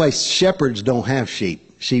 And by the way, shepherds don't have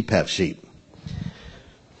sheep. Sheep have sheep.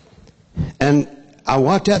 And I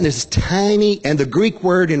walked out and this tiny, and the Greek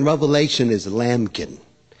word in Revelation is lambkin.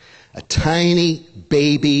 A tiny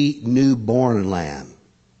baby newborn lamb.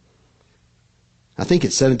 I think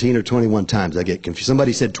it's 17 or 21 times I get confused.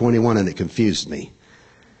 Somebody said 21 and it confused me.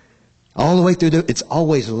 All the way through, it's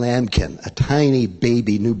always lambkin, a tiny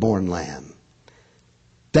baby newborn lamb.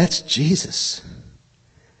 That's Jesus.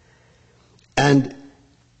 And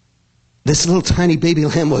this little tiny baby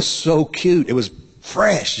lamb was so cute. It was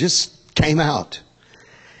fresh, just came out.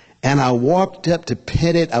 And I walked up to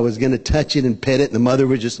pet it. I was going to touch it and pet it. And the mother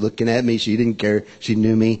was just looking at me. She didn't care. She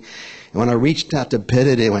knew me. And when I reached out to pet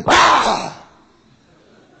it, it went, ah!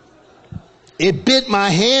 It bit my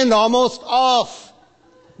hand almost off.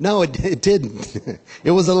 No, it didn't.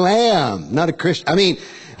 It was a lamb, not a Christian. I mean,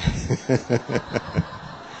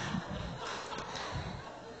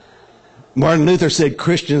 Martin Luther said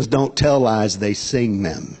Christians don't tell lies, they sing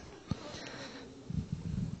them.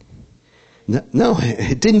 No,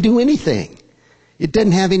 it didn't do anything. It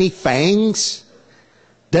doesn't have any fangs.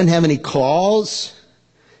 Doesn't have any claws.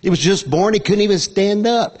 It was just born. It couldn't even stand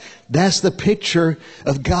up. That's the picture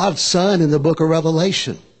of God's Son in the book of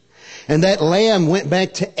Revelation. And that lamb went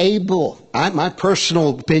back to Abel. My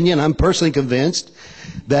personal opinion, I'm personally convinced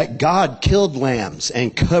that God killed lambs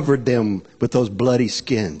and covered them with those bloody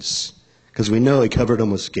skins. Because we know he covered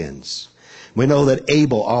them with skins. We know that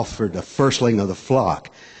Abel offered a firstling of the flock.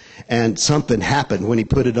 And something happened when he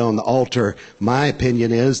put it on the altar. My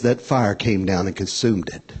opinion is that fire came down and consumed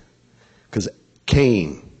it. Because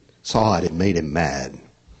Cain saw it and made him mad.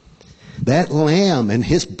 That lamb and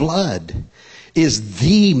his blood is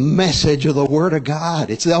the message of the Word of God.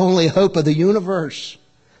 It's the only hope of the universe.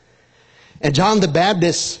 And John the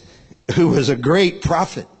Baptist, who was a great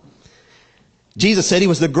prophet, Jesus said he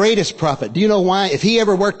was the greatest prophet. Do you know why? If he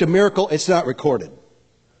ever worked a miracle, it's not recorded.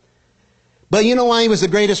 But you know why he was the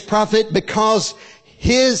greatest prophet? Because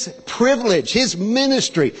his privilege, his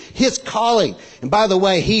ministry, his calling. And by the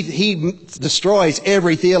way, he destroys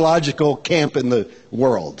every theological camp in the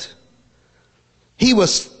world. He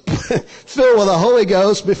was filled with the Holy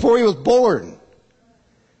Ghost before he was born.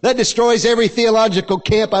 That destroys every theological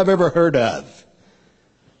camp I've ever heard of.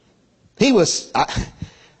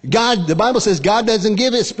 God, the Bible says God doesn't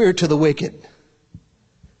give his spirit to the wicked.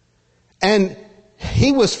 And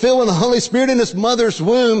he was filled with the Holy Spirit in his mother's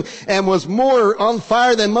womb and was more on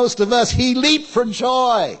fire than most of us. He leaped for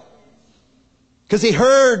joy because he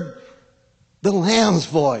heard the Lamb's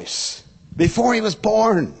voice before he was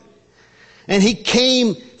born. And he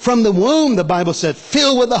came from the womb, the Bible said,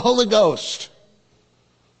 filled with the Holy Ghost.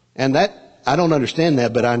 And that, I don't understand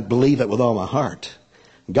that, but I believe it with all my heart.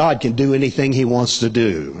 God can do anything he wants to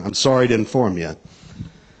do. I'm sorry to inform you.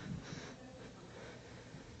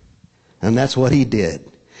 And that's what he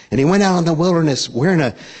did. And he went out in the wilderness wearing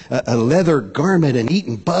a leather garment and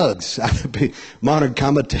eating bugs. Modern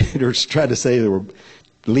commentators try to say there were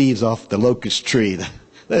leaves off the locust tree.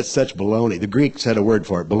 That's such baloney. The Greeks had a word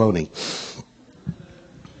for it, baloney.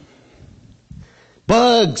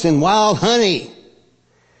 Bugs and wild honey.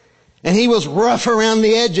 And he was rough around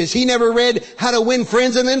the edges. He never read how to win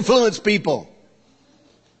friends and influence people.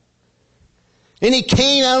 And he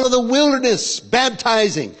came out of the wilderness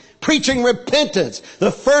baptizing, preaching repentance.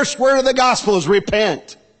 The first word of the gospel is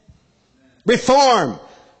repent. Reform.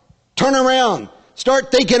 Turn around. Start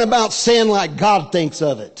thinking about sin like God thinks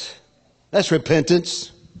of it. That's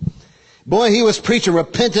repentance. Boy, he was preaching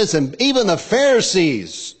repentance, and even the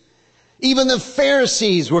Pharisees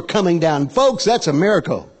were coming down. Folks, that's a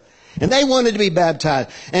miracle. And they wanted to be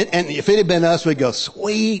baptized. And if it had been us, we'd go,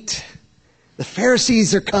 sweet. The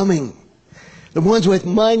Pharisees are coming. The ones with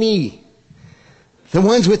money. The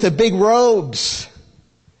ones with the big robes.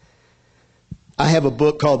 I have a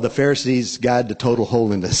book called The Pharisees' Guide to Total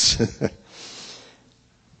Holiness.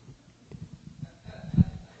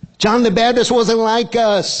 John the Baptist wasn't like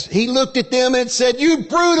us. He looked at them and said, "You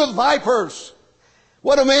brood of vipers.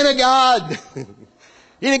 What a man of God."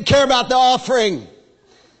 He didn't care about the offering.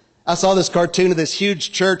 I saw this cartoon of this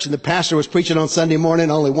huge church, and the pastor was preaching on Sunday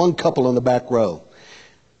morning, only one couple on the back row.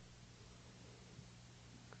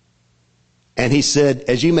 And he said,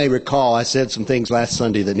 as you may recall, I said some things last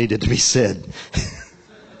Sunday that needed to be said.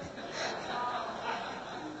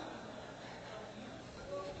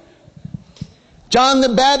 John the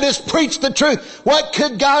Baptist preached the truth. What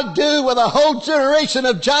could God do with a whole generation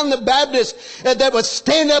of John the Baptist that would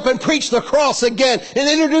stand up and preach the cross again and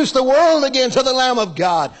introduce the world again to the Lamb of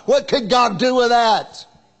God? What could God do with that?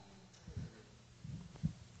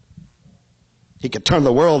 He could turn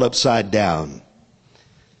the world upside down.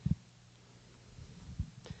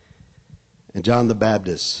 And John the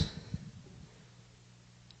Baptist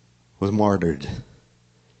was martyred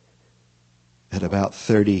at about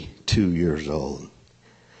 32 years old.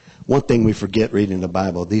 One thing we forget reading the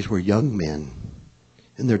Bible, these were young men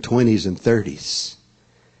in their 20s and 30s.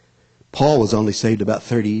 Paul was only saved about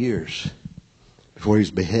 30 years before he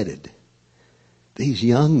was beheaded. These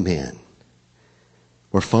young men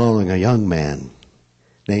were following a young man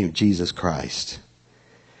named Jesus Christ.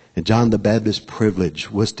 And John the Baptist's privilege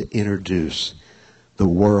was to introduce the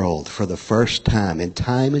world for the first time in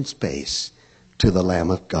time and space to the Lamb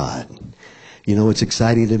of God. You know what's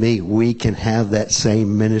exciting to me? We can have that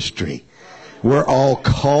same ministry. We're all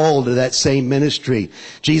called to that same ministry.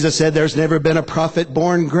 Jesus said there's never been a prophet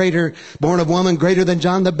born of woman greater than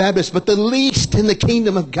John the Baptist, but the least in the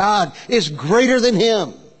kingdom of God is greater than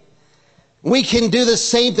him. We can do the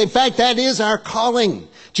same thing. In fact, that is our calling.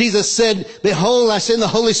 Jesus said, behold, I send the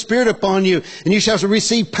Holy Spirit upon you, and you shall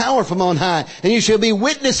receive power from on high, and you shall be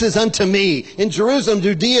witnesses unto me in Jerusalem,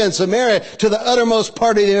 Judea, and Samaria, to the uttermost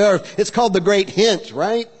part of the earth. It's called the great hint,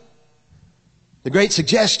 right? The great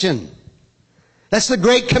suggestion. That's the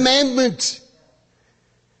great commandment.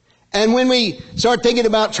 And when we start thinking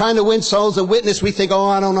about trying to win souls and witness, we think, oh,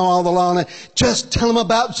 I don't know all the law. Just tell them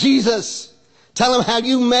about Jesus. Tell them how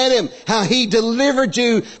you met him, how he delivered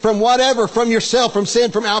you from whatever, from yourself, from sin,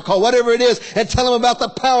 from alcohol, whatever it is, and tell them about the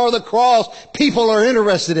power of the cross. People are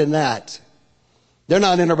interested in that. They're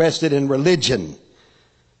not interested in religion.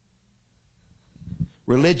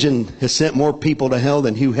 Religion has sent more people to hell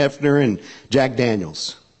than Hugh Hefner and Jack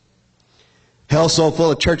Daniels. Hell's so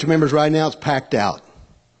full of church members right now, it's packed out.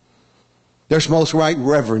 There's most right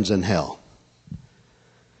reverends in hell.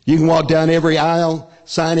 You can walk down every aisle,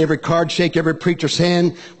 sign every card, shake every preacher's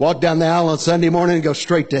hand, walk down the aisle on Sunday morning and go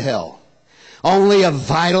straight to hell. Only a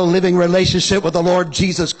vital living relationship with the Lord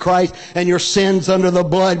Jesus Christ and your sins under the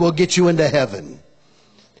blood will get you into heaven.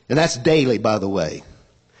 And that's daily, by the way.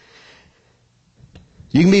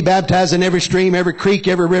 You can be baptized in every stream, every creek,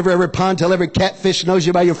 every river, every pond, till every catfish knows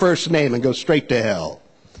you by your first name and go straight to hell.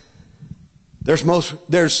 There's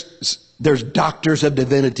doctors of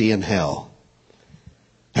divinity in hell.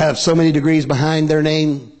 Have so many degrees behind their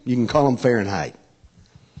name, you can call them Fahrenheit.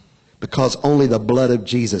 Because only the blood of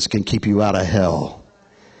Jesus can keep you out of hell.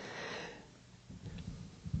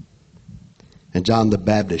 And John the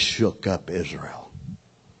Baptist shook up Israel.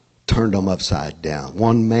 Turned them upside down.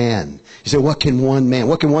 One man. You say, what can one man?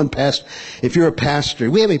 What can one pastor? If you're a pastor,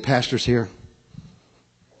 we have any pastors here?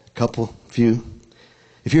 A couple, few.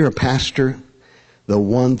 If you're a pastor, the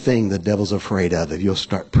one thing the devil's afraid of is you'll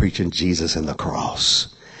start preaching Jesus and the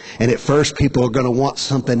cross. And at first people are going to want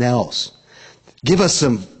something else. Give us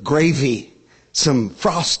some gravy, some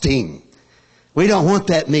frosting. We don't want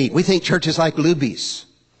that meat. We think church is like Luby's.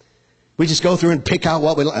 We just go through and pick out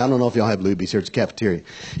what we like. I don't know if y'all have Luby's here. It's a cafeteria.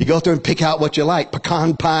 You go through and pick out what you like.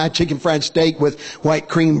 Pecan pie, chicken fried steak with white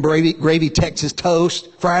cream gravy, Texas toast,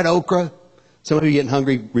 fried okra. Some of you getting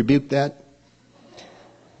hungry, rebuke that.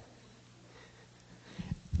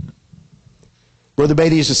 Brother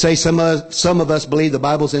Beatty used to say, some of us believe the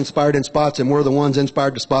Bible's inspired in spots, and we're the ones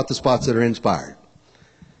inspired to spot the spots that are inspired.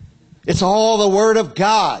 It's all the Word of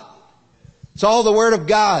God. It's all the Word of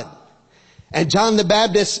God. And John the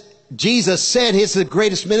Baptist, Jesus said it's the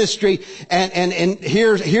greatest ministry, and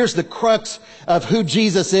here's the crux of who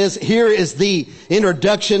Jesus is. Here is the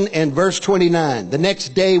introduction in verse 29. The next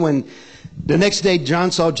day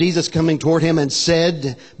John saw Jesus coming toward him and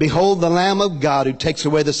said, behold the Lamb of God who takes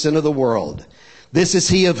away the sin of the world. This is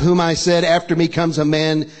he of whom I said, after me comes a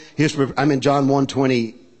man, I'm in John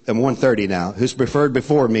 1:20 and 1:30 now, who's preferred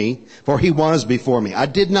before me, for he was before me. I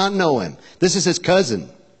did not know him. This is his cousin.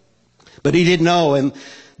 But he didn't know him,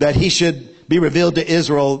 that he should be revealed to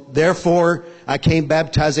Israel. Therefore, I came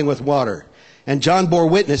baptizing with water. And John bore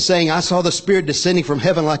witness, saying, I saw the Spirit descending from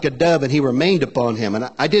heaven like a dove, and he remained upon him. And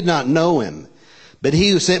I did not know him. But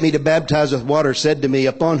he who sent me to baptize with water said to me,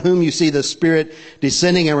 upon whom you see the Spirit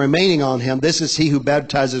descending and remaining on him, this is he who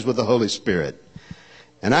baptizes with the Holy Spirit.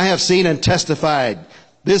 And I have seen and testified,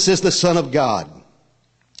 this is the Son of God.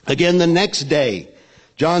 Again, the next day,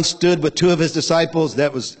 John stood with two of his disciples,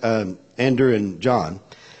 that was Andrew and John.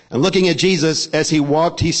 And looking at Jesus as he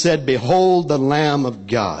walked, he said, behold the Lamb of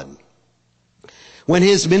God. When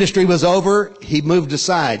his ministry was over, he moved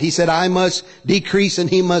aside. He said, I must decrease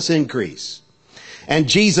and he must increase. And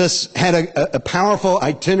Jesus had a powerful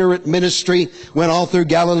itinerant ministry, went all through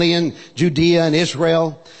Galilee and Judea and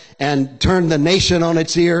Israel, and turned the nation on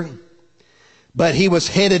its ear. But he was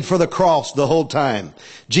headed for the cross the whole time.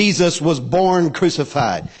 Jesus was born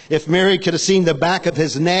crucified. If Mary could have seen the back of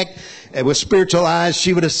his neck with spiritual eyes,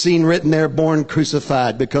 she would have seen written there, born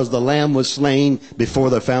crucified, because the Lamb was slain before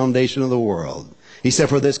the foundation of the world. He said,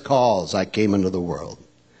 for this cause I came into the world.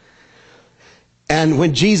 And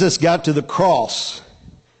when Jesus got to the cross,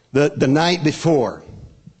 the night before,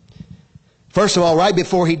 first of all, right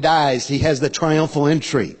before he dies, he has the triumphal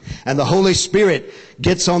entry. And the Holy Spirit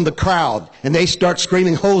gets on the crowd, and they start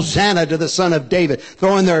screaming, Hosanna to the Son of David,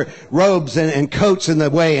 throwing their robes and coats in the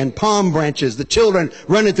way, and palm branches. The children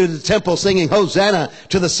running through the temple singing, Hosanna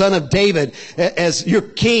to the Son of David, as your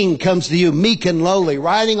King comes to you, meek and lowly,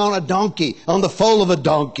 riding on a donkey, on the foal of a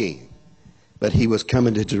donkey. But he was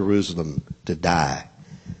coming to Jerusalem to die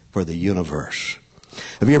for the universe.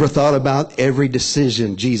 Have you ever thought about every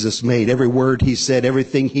decision Jesus made, every word he said,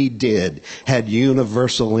 everything he did had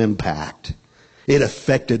universal impact? It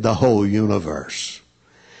affected the whole universe.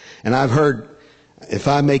 And I've heard, if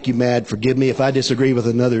I make you mad, forgive me. If I disagree with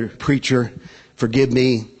another preacher, forgive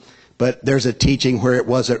me. But there's a teaching where it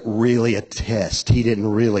wasn't really a test. He didn't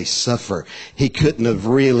really suffer. He couldn't have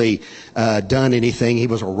really done anything. He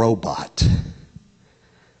was a robot.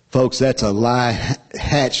 Folks, that's a lie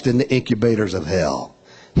hatched in the incubators of hell.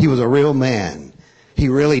 He was a real man. He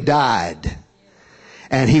really died.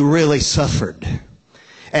 And he really suffered.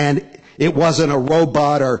 And it wasn't a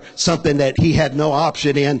robot or something that he had no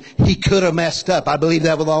option in. He could have messed up. I believe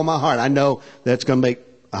that with all my heart. I know that's going to make,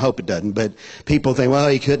 I hope it doesn't, but people think, well,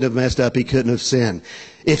 he couldn't have messed up. He couldn't have sinned.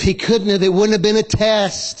 If he couldn't have, it wouldn't have been a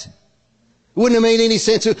test. It wouldn't have made any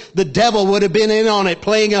sense. The devil would have been in on it,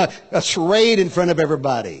 playing a charade in front of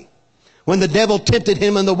everybody. When the devil tempted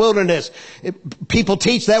him in the wilderness, people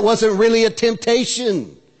teach that wasn't really a temptation.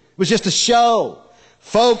 It was just a show.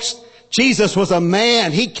 Folks, Jesus was a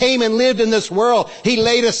man. He came and lived in this world. He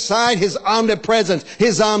laid aside his omnipresence,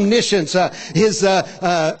 his omniscience,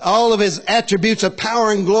 all of his attributes of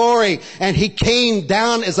power and glory. And he came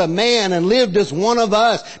down as a man and lived as one of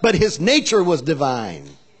us. But his nature was divine.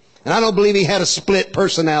 And I don't believe he had a split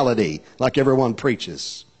personality like everyone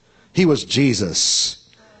preaches. He was Jesus,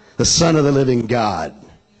 the Son of the living God.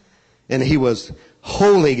 And he was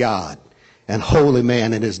holy God and holy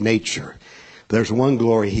man in his nature. There's one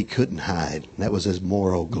glory he couldn't hide. And that was his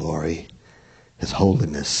moral glory, his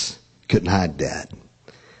holiness. Couldn't hide that.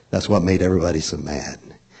 That's what made everybody so mad.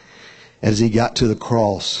 As he got to the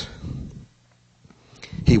cross,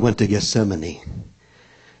 he went to Gethsemane.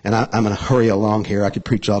 And I'm going to hurry along here. I could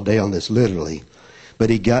preach all day on this literally. But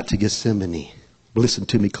he got to Gethsemane. Listen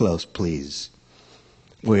to me close, please.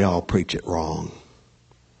 We all preach it wrong.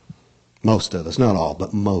 Most of us. Not all,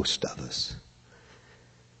 but most of us.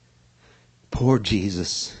 Poor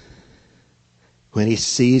Jesus, when he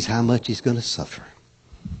sees how much he's going to suffer,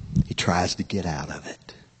 he tries to get out of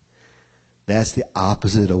it. That's the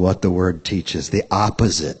opposite of what the Word teaches. The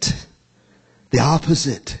opposite. The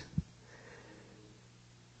opposite.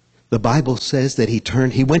 The Bible says that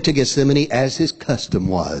he went to Gethsemane as his custom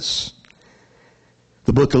was.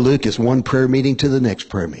 The book of Luke is one prayer meeting to the next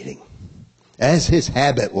prayer meeting. As his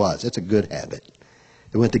habit was. It's a good habit.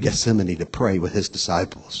 He went to Gethsemane to pray with his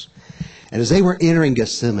disciples. And as they were entering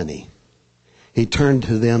Gethsemane, he turned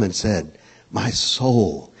to them and said, "My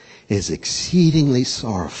soul is exceedingly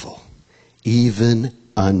sorrowful, even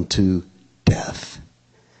unto death."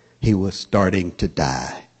 He was starting to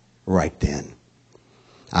die right then.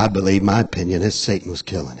 I believe, my opinion is Satan was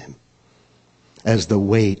killing him. As the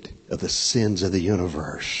weight of the sins of the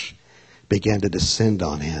universe began to descend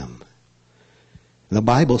on him. And the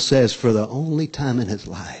Bible says for the only time in his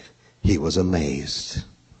life, he was amazed.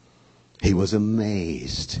 He was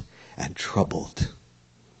amazed and troubled.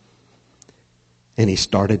 And he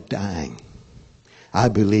started dying. I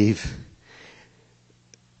believe,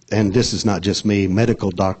 and this is not just me,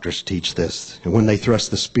 medical doctors teach this. And when they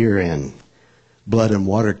thrust the spear in, blood and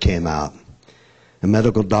water came out. A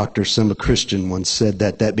medical doctor, some Christian once said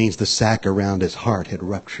that means the sac around his heart had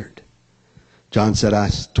ruptured. John said,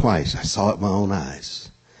 twice, I saw it with my own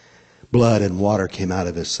eyes. Blood and water came out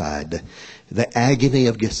of his side. The agony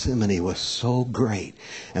of Gethsemane was so great.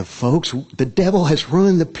 And folks, the devil has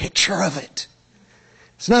ruined the picture of it.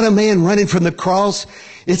 It's not a man running from the cross.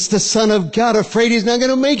 It's the Son of God afraid he's not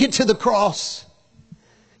going to make it to the cross.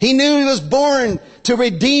 He knew he was born to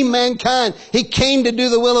redeem mankind. He came to do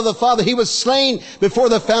the will of the Father. He was slain before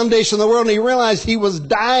the foundation of the world, and he realized he was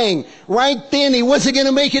dying. Right then, he wasn't going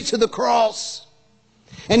to make it to the cross.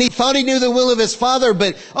 And he thought he knew the will of his Father,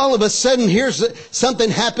 but all of a sudden, here's something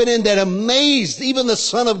happening that amazed even the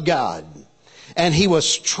Son of God. And he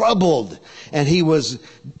was troubled, and he was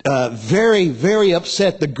very, very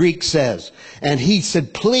upset, the Greek says. And he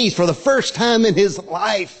said, please, for the first time in his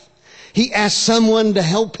life, he asked someone to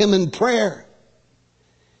help him in prayer.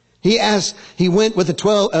 He went with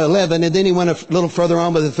the 11, and then he went a little further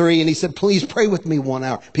on with the 3, and he said, please pray with me 1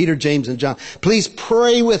 hour. Peter, James, and John, please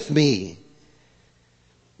pray with me.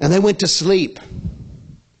 And they went to sleep.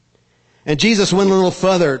 And Jesus went a little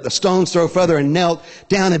further, a stone's throw further, and knelt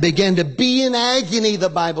down and began to be in agony, the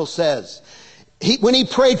Bible says. When he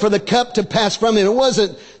prayed for the cup to pass from him, it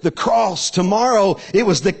wasn't the cross tomorrow. It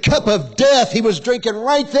was the cup of death he was drinking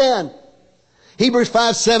right then. Hebrews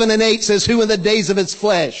 5, 7, and 8 says, who in the days of his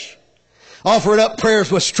flesh offered up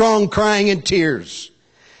prayers with strong crying and tears,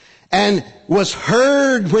 and was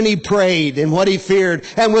heard when he prayed and what he feared,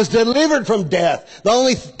 and was delivered from death. The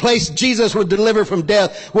only place Jesus was delivered from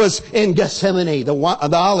death was in Gethsemane, the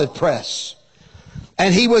olive press.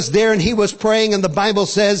 And he was there and he was praying, and the Bible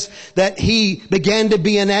says that he began to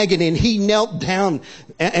be in agony, and he knelt down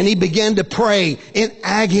and he began to pray in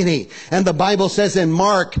agony. And the Bible says in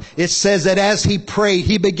Mark, it says that as he prayed,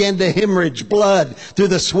 he began to hemorrhage blood through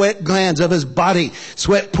the sweat glands of his body,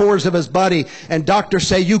 sweat pores of his body. And doctors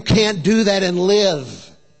say, you can't do that and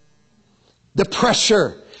live. The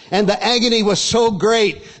pressure and the agony was so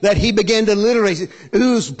great that he began to literally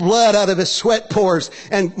ooze blood out of his sweat pores.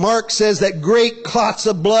 And Mark says that great clots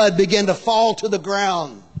of blood began to fall to the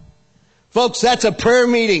ground. Folks, that's a prayer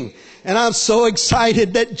meeting. And I'm so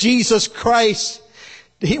excited that Jesus Christ,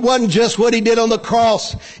 he wasn't just what he did on the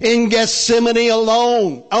cross in Gethsemane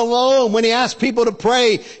alone. When he asked people to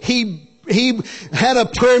pray, he had a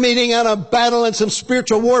prayer meeting and a battle and some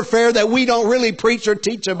spiritual warfare that we don't really preach or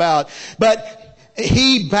teach about. But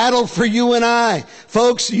he battled for you and I.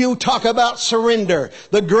 Folks, you talk about surrender.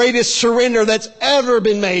 The greatest surrender that's ever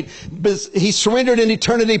been made. He surrendered in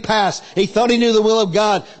eternity past. He thought he knew the will of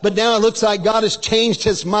God, but now it looks like God has changed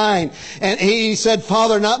his mind. And he said,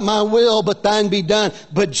 Father, not my will, but thine be done.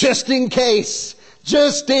 But just in case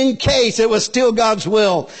it was still God's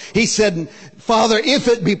will, he said, Father, if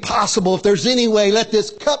it be possible, if there's any way, let this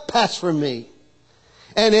cup pass from me.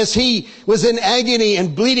 And as he was in agony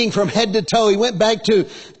and bleeding from head to toe, he went back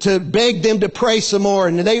to beg them to pray some more.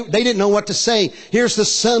 And they didn't know what to say. Here's the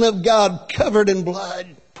Son of God covered in blood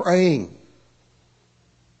praying.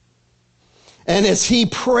 And as he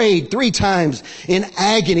prayed 3 times in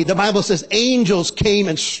agony, the Bible says angels came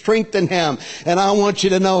and strengthened him. And I want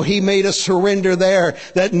you to know he made a surrender there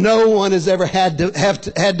that no one has ever had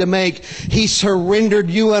to make. He surrendered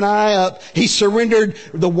you and I up. He surrendered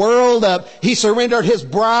the world up. He surrendered his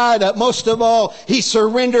bride up. Most of all, he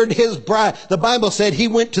surrendered his bride. The Bible said he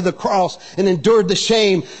went to the cross and endured the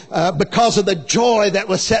shame because of the joy that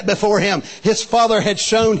was set before him. His Father had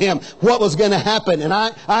shown him what was going to happen. And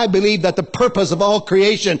I believe that the purpose of all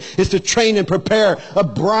creation is to train and prepare a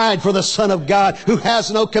bride for the Son of God who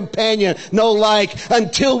has no companion, no like,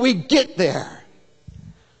 until we get there.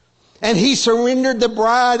 And he surrendered the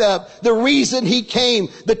bride up. The reason he came,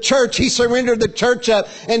 the church, he surrendered the church up,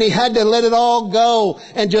 and he had to let it all go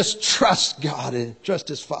and just trust God and trust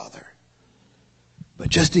his Father. But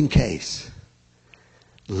just in case,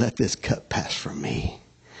 let this cup pass from me.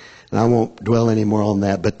 And I won't dwell any more on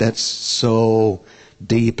that, but that's so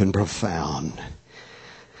deep and profound.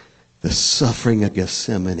 The suffering of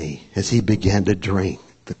Gethsemane as he began to drink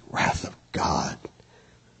the wrath of God,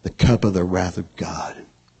 the cup of the wrath of God.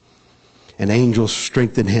 And angels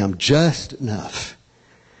strengthened him just enough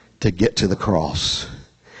to get to the cross.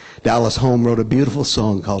 Dallas Holm wrote a beautiful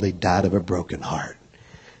song called He Died of a Broken Heart.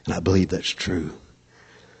 And I believe that's true.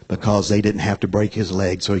 Because they didn't have to break his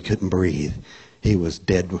leg so he couldn't breathe. He was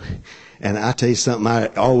dead. And I tell you something I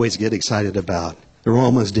always get excited about. The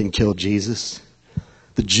Romans didn't kill Jesus.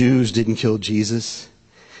 The Jews didn't kill Jesus.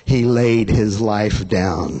 He laid his life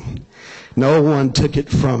down. No one took it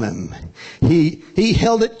from him. He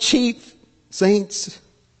held it cheap, saints.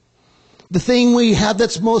 The thing we have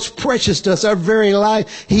that's most precious to us, our very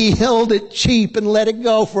life, he held it cheap and let it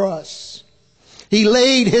go for us. He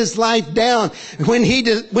laid his life down when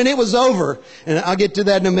it was over. And I'll get to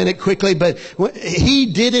that in a minute quickly, but he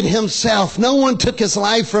did it himself. No one took his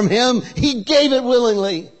life from him. He gave it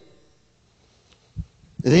willingly.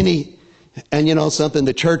 And then and you know something,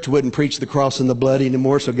 the church wouldn't preach the cross and the blood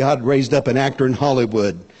anymore, so God raised up an actor in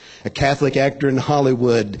Hollywood, a Catholic actor in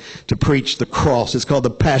Hollywood, to preach the cross. It's called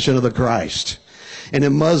The Passion of the Christ. And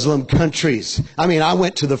in Muslim countries, I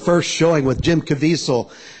went to the first showing with Jim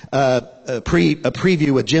Caviezel, a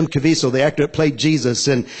preview with Jim Caviezel, the actor that played Jesus,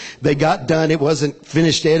 and they got done. It wasn't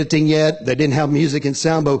finished editing yet. They didn't have music and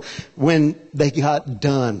sound, but when they got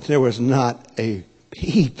done, there was not a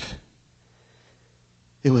peep.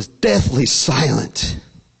 It was deathly silent.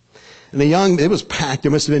 And it was packed.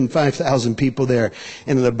 There must have been 5,000 people there.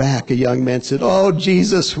 And in the back, a young man said, "Oh,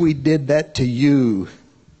 Jesus, we did that to you."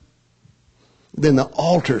 Then the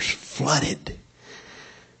altars flooded.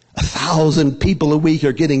 1,000 people a week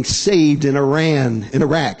are getting saved in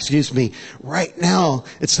Iraq, right now.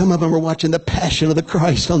 And some of them are watching the Passion of the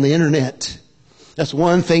Christ on the internet. That's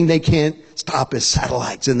one thing they can't stop is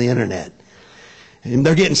satellites in the internet. And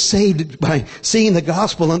they're getting saved by seeing the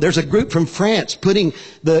gospel. And there's a group from France putting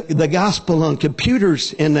the gospel on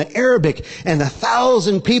computers in Arabic. And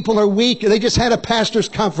 1,000 people a week. They just had a pastors'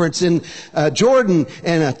 conference in Jordan.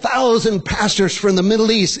 And 1,000 pastors from the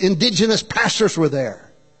Middle East, indigenous pastors, were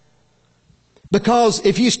there. Because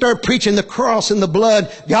if you start preaching the cross and the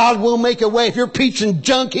blood, God will make a way. If you're preaching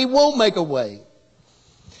junk, He won't make a way.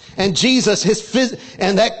 And Jesus,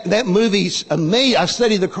 that movie's amazing. I've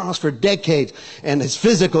studied the cross for decades and His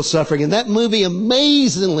physical suffering. And that movie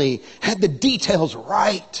amazingly had the details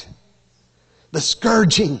right. The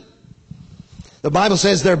scourging. The Bible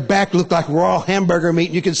says their back looked like raw hamburger meat.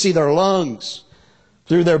 And you could see their lungs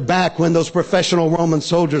through their back when those professional Roman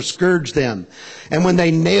soldiers scourged them. And when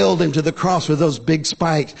they nailed Him to the cross with those big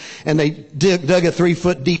spikes, and they dug a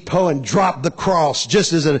 3-foot deep hole and dropped the cross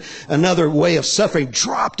just as another way of suffering,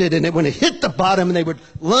 dropped it, and when it hit the bottom, and they would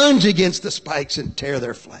lunge against the spikes and tear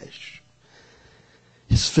their flesh.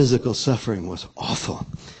 His physical suffering was awful.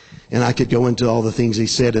 And I could go into all the things He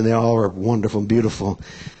said, and they all are wonderful and beautiful.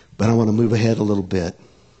 But I want to move ahead a little bit.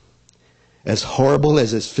 As horrible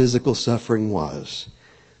as His physical suffering was,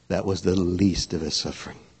 that was the least of His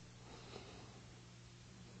suffering.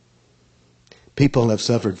 People have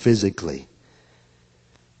suffered physically,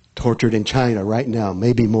 tortured in China right now,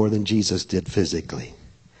 maybe more than Jesus did physically.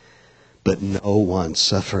 But no one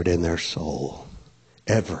suffered in their soul,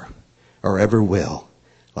 ever, or ever will,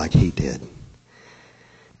 like He did.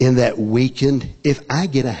 In that weakened, if I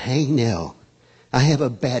get a hangnail, I have a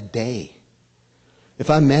bad day. If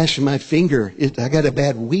I mash my finger, I got a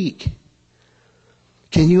bad week.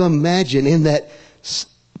 Can you imagine in that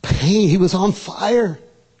pain? He was on fire.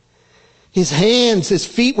 His hands, His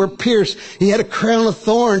feet were pierced. He had a crown of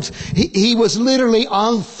thorns. He was literally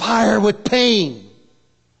on fire with pain.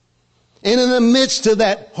 And in the midst of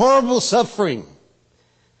that horrible suffering,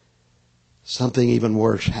 something even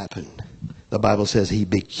worse happened. The Bible says He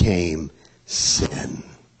became sin.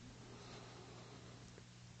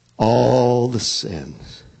 All the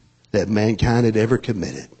sins that mankind had ever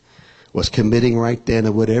committed, was committing right then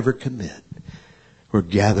and would ever commit, were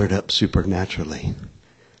gathered up supernaturally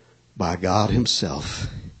by God Himself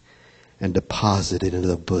and deposited into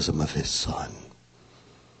the bosom of His Son.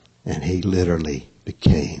 And He literally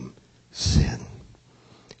became sin.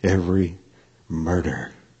 Every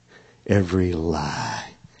murder, every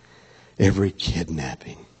lie, every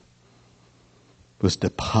kidnapping was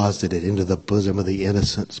deposited into the bosom of the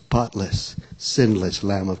innocent, spotless, sinless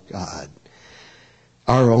Lamb of God.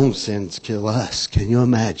 Our own sins kill us. Can you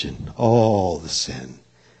imagine all the sin?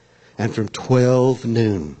 And from 12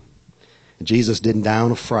 noon, Jesus didn't die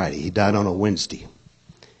on a Friday, He died on a Wednesday.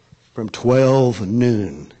 From 12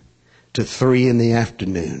 noon to 3 in the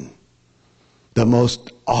afternoon, the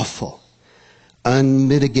most awful,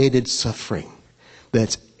 unmitigated suffering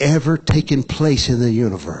that's ever taken place in the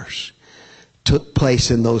universe took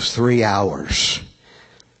place in those 3 hours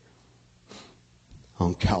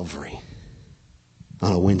on Calvary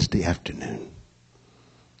on a Wednesday afternoon.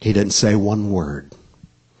 He didn't say one word.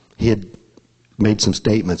 He had made some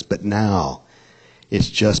statements, but now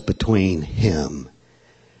it's just between Him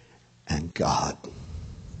and God.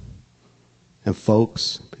 And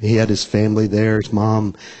folks, He had His family there, His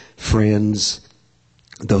mom, friends.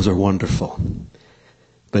 Those are wonderful.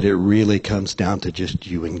 But it really comes down to just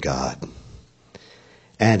you and God.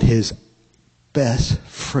 And His best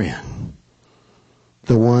friend,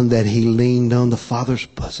 the one that He leaned on, the Father's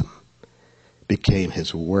bosom, became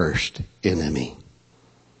His worst enemy.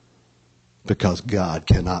 Because God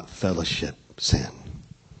cannot fellowship sin.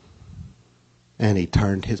 And He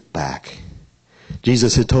turned His back.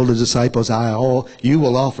 Jesus had told His disciples, you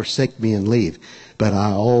will all forsake me and leave, but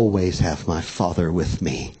I always have my Father with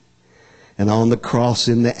me. And on the cross,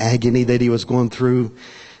 in the agony that He was going through,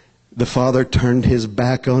 the Father turned His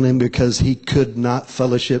back on Him because He could not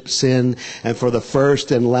fellowship sin. And for the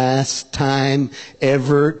first and last time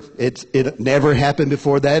ever, it never happened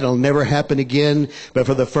before that. It'll never happen again. But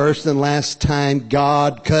for the first and last time,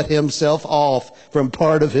 God cut Himself off from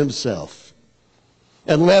part of Himself.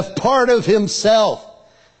 And left part of Himself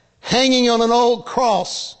hanging on an old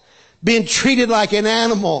cross, being treated like an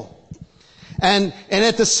animal. And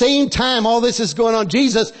at the same time, all this is going on.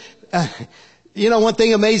 Jesus... one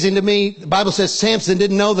thing amazing to me, the Bible says Samson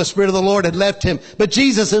didn't know the Spirit of the Lord had left him. But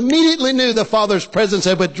Jesus immediately knew the Father's presence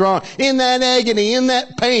had withdrawn. In that agony, in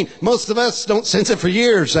that pain. Most of us don't sense it for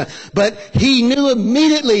years. But He knew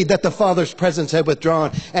immediately that the Father's presence had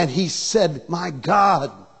withdrawn. And He said, my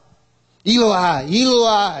God, Eloi,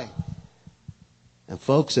 Eloi. And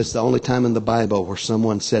folks, it's the only time in the Bible where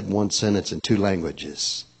someone said one sentence in 2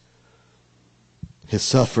 languages. His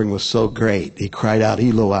suffering was so great, He cried out,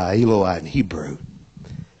 Eloi, Eloi, in Hebrew.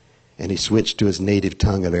 And He switched to His native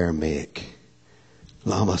tongue of Aramaic.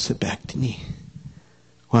 Lama sabachthani.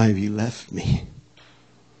 Why have you left me?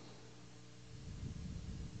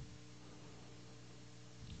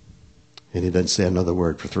 And He doesn't say another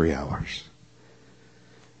word for 3 hours.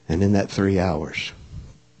 And in that 3 hours,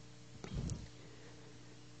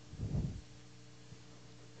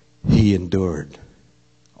 he endured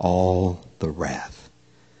all the wrath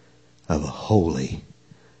of a holy,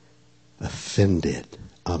 offended,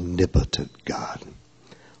 omnipotent God.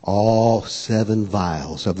 All 7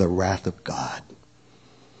 vials of the wrath of God.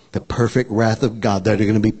 The perfect wrath of God that are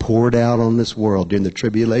going to be poured out on this world during the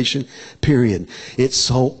tribulation period. It's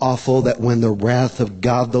so awful that when the wrath of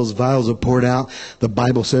God, those vials are poured out, the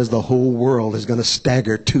Bible says the whole world is going to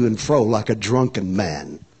stagger to and fro like a drunken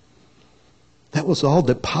man. That was all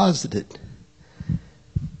deposited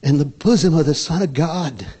in the bosom of the Son of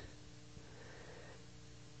God.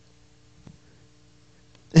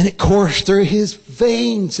 And it coursed through his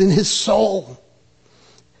veins in his soul.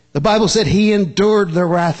 The Bible said he endured the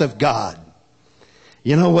wrath of God.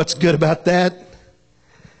 You know what's good about that?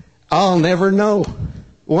 I'll never know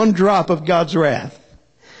one drop of God's wrath.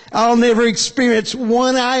 I'll never experience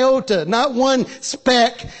one iota, not one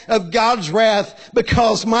speck of God's wrath,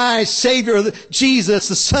 because my Savior, Jesus,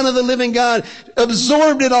 the Son of the living God,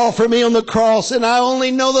 absorbed it all for me on the cross, and I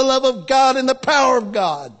only know the love of God and the power of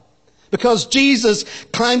God. Because Jesus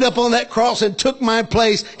climbed up on that cross and took my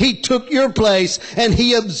place. He took your place, and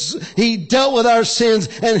he dealt with our sins,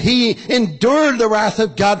 and he endured the wrath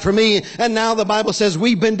of God for me. And now the Bible says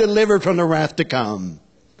we've been delivered from the wrath to come.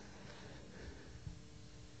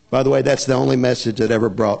 By the way, that's the only message that ever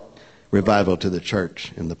brought revival to the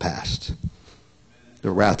church in the past.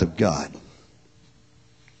 The wrath of God.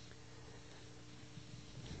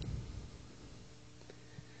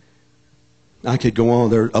 I could go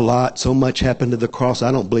on. There a lot, so much happened to the cross,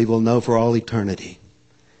 I don't believe we'll know for all eternity.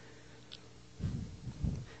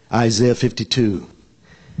 Isaiah 52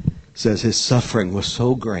 says his suffering was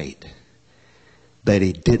so great that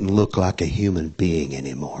he didn't look like a human being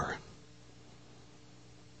anymore.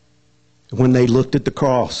 When they looked at the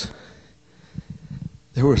cross,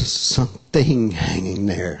 there was something hanging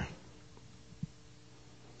there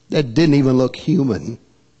that didn't even look human.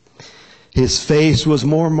 His face was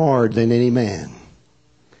more marred than any man.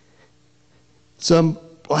 Some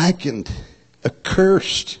blackened,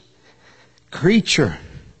 accursed creature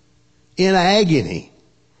in agony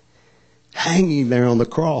hanging there on the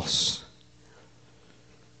cross.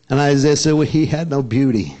 And Isaiah said, well, he had no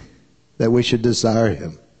beauty that we should desire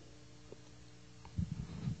him.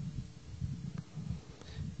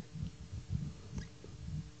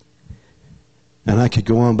 And I could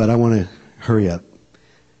go on, but I want to hurry up.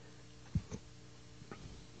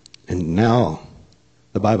 And now,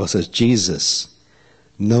 the Bible says, Jesus,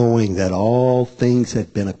 knowing that all things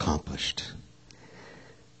had been accomplished.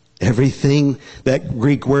 Everything, that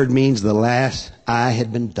Greek word means the last I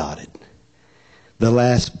had been dotted. The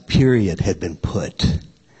last period had been put.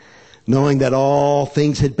 Knowing that all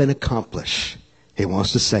things had been accomplished, he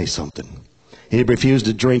wants to say something. He refused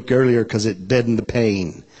to drink earlier because it deadened the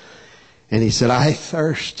pain. And he said, I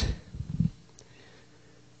thirst.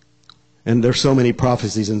 And there's so many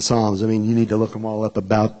prophecies in Psalms. I mean, you need to look them all up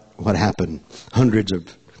about what happened. Hundreds of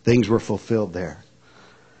things were fulfilled there.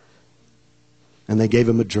 And they gave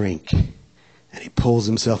him a drink. And he pulls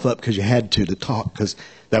himself up because you had to talk, because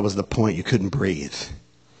that was the point. You couldn't breathe.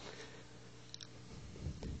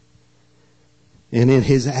 And in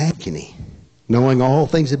his agony, knowing all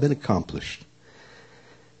things had been accomplished,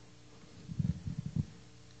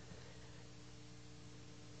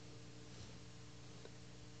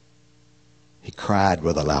 he cried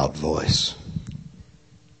with a loud voice,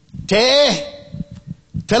 Te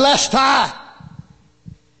telestai.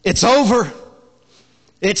 It's over.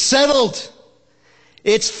 It's settled.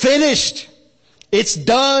 It's finished. It's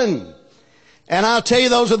done. And I'll tell you,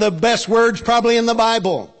 those are the best words probably in the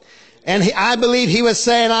Bible. And I believe he was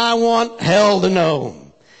saying, I want hell to know.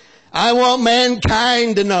 I want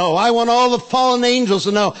mankind to know. I want all the fallen angels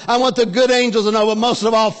to know. I want the good angels to know. But most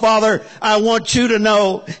of all, Father, I want you to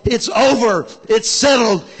know it's over. It's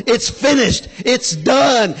settled. It's finished. It's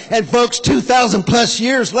done. And folks, 2,000 plus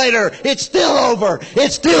years later, it's still over.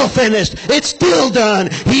 It's still finished. It's still done.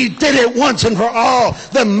 He did it once and for all.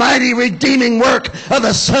 The mighty redeeming work of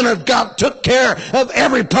the Son of God took care of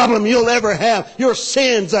every problem you'll ever have. Your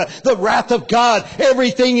sins, the wrath of God,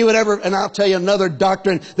 everything you would ever. And I'll tell you another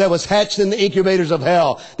doctrine that was hatched in the incubators of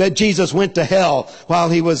hell, that Jesus went to hell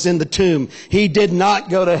while he was in the tomb. He did not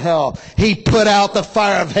go to hell. He put out the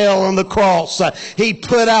fire of hell on the cross. He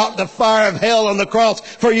put out the fire of hell on the cross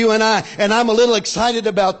for you and I. And I'm a little excited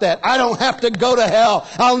about that. I don't have to go to hell.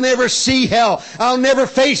 I'll never see hell. I'll never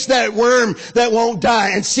face that worm that won't die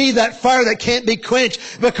and see that fire that can't be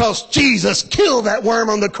quenched, because Jesus killed that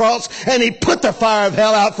worm on the cross and he put the fire of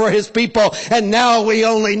hell out for his people. And now we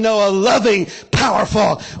only know a loving,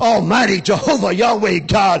 powerful, almighty Jehovah, Yahweh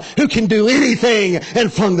God, who can do anything,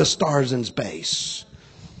 and flung the stars in space.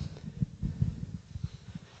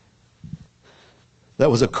 That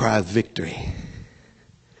was a cry of victory.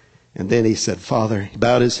 And then he said, Father, he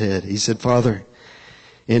bowed his head. He said, Father,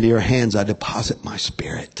 into your hands I deposit my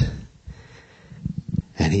spirit.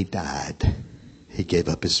 And he died. He gave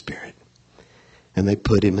up his spirit. And they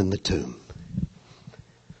put him in the tomb.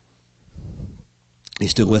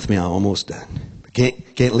 He's still with me. I'm almost done.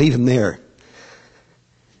 Can't leave him there.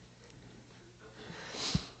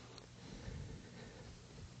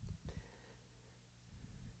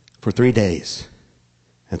 For 3 days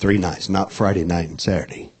and 3 nights, not Friday night and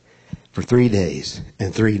Saturday. For 3 days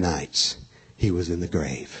and 3 nights, he was in the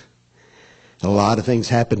grave. A lot of things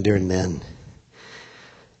happened during then.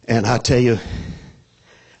 And I tell you,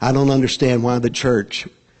 I don't understand why the church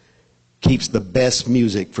keeps the best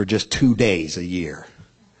music for just 2 days a year.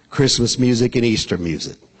 Christmas music and Easter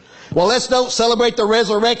music. Well, let's don't celebrate the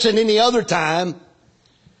resurrection any other time.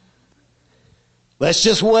 Let's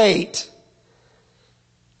just wait.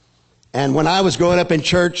 And when I was growing up in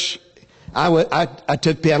church, I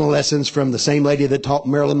took piano lessons from the same lady that taught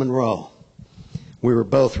Marilyn Monroe. We were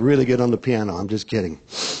both really good on the piano. I'm just kidding.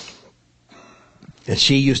 And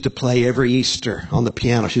she used to play every Easter on the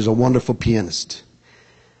piano. She's a wonderful pianist.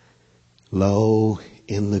 Low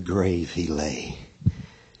in the grave he lay,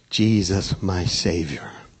 Jesus my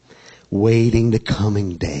Savior, waiting the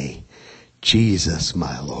coming day, Jesus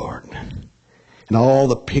my Lord. And all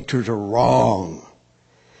the pictures are wrong.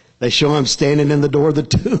 They show him standing in the door of the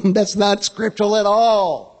tomb. That's not scriptural at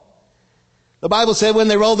all. The Bible said when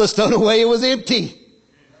they rolled the stone away, it was empty.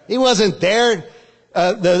 He wasn't there.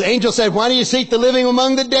 The angel said, why do you seek the living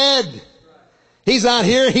among the dead? He's not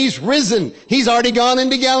here. He's risen. He's already gone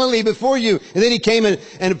into Galilee before you. And then he came and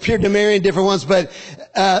appeared to Mary and different ones. But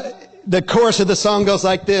the chorus of the song goes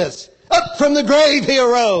like this. Up from the grave he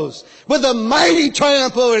arose with a mighty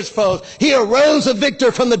triumph over his foes. He arose a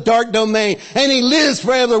victor from the dark domain, and he lives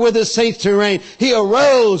forever with his saints to reign. He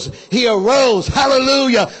arose,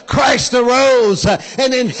 hallelujah, Christ arose.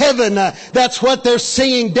 And in heaven, that's what they're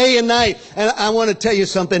singing day and night. And I want to tell you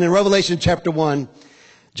something. In Revelation chapter 1,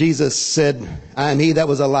 Jesus said, I am he that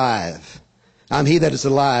was alive. I'm he that is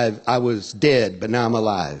alive. I was dead, but now I'm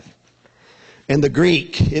alive. In the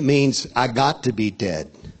Greek, it means I got to be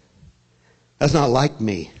dead. That's not like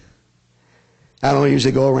me. I don't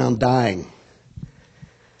usually go around dying.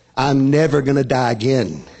 I'm never going to die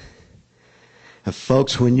again. And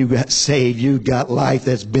folks, when you got saved, you got life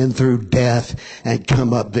that's been through death and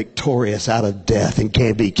come up victorious out of death and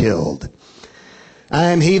can't be killed. I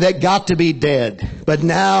am he that got to be dead, but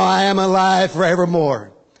now I am alive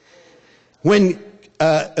forevermore. When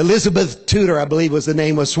Elizabeth Tudor, I believe was the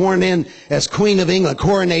name, was sworn in as Queen of England,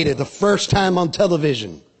 coronated the first time on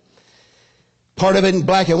television. Part of it in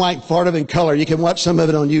black and white, part of it in color. You can watch some of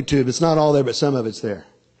it on YouTube. It's not all there, but some of it's there.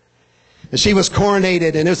 And she was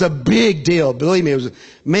coronated, and it was a big deal. Believe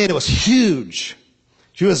me, it was huge.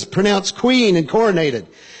 She was pronounced queen and coronated.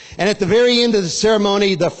 And at the very end of the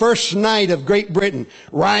ceremony, the first knight of Great Britain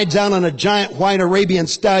rides out on a giant white Arabian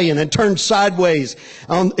stallion and turns sideways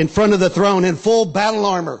in front of the throne in full battle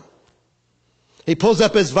armor. He pulls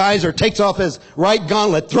up his visor, takes off his right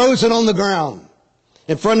gauntlet, throws it on the ground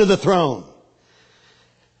in front of the throne.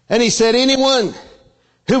 And he said, anyone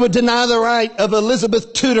who would deny the right of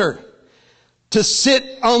Elizabeth Tudor to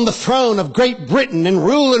sit on the throne of Great Britain and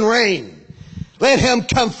rule and reign, let him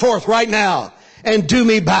come forth right now and do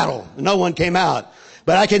me battle. No one came out.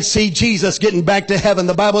 But I can see Jesus getting back to heaven.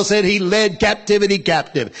 The Bible said he led captivity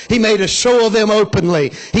captive. He made a show of them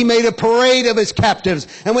openly. He made a parade of his captives.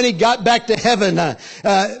 And when he got back to heaven,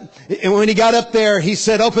 and when he got up there, he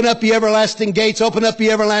said, open up ye everlasting gates, open up ye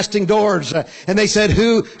everlasting doors. And they said,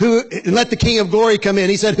 who, and let the King of Glory come in.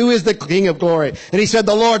 He said, who is the King of Glory? And he said,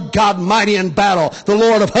 the Lord God mighty in battle. The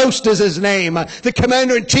Lord of hosts is his name. The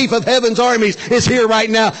commander-in-chief of heaven's armies is here right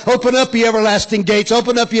now. Open up ye everlasting gates,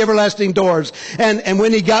 open up ye everlasting doors. And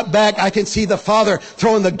when he got back, I can see the Father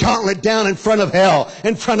throwing the gauntlet down in front of hell,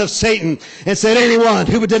 in front of Satan, and said, anyone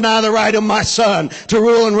who would deny the right of my Son to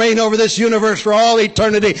rule and reign over this universe for all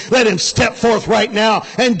eternity, let him step forth right now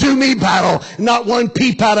and do me battle. Not one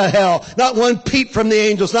peep out of hell, not one peep from the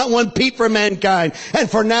angels, not one peep from mankind. And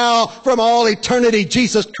for now, from all eternity,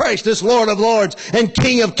 Jesus Christ is Lord of lords and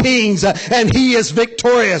King of kings, and he is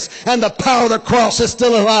victorious, and the power of the cross is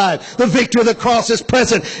still alive. The victory of the cross is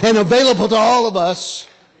present and available to all of us.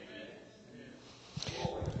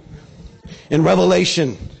 In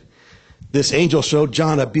Revelation, this angel showed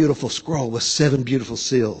John a beautiful scroll with 7 beautiful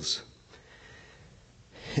seals.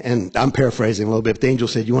 And I'm paraphrasing a little bit, but the angel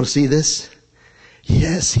said, you want to see this?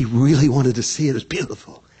 Yes, he really wanted to see it. It was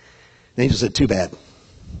beautiful. The angel said, too bad.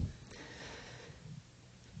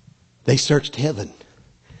 They searched heaven.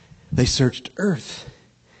 They searched earth.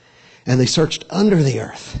 And they searched under the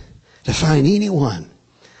earth to find anyone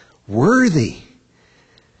worthy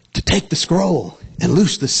to take the scroll and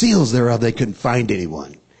loose the seals thereof. They couldn't find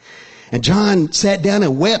anyone. And John sat down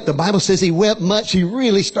and wept. The Bible says he wept much. He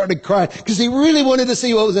really started crying because he really wanted to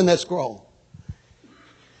see what was in that scroll.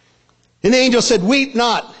 And the angel said, weep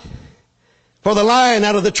not, for the Lion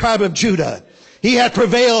out of the tribe of Judah, he hath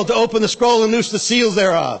prevailed to open the scroll and loose the seals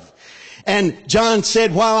thereof. And John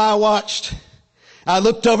said, while I watched, I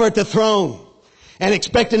looked over at the throne and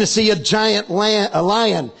expecting to see a giant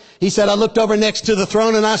lion. He said, I looked over next to the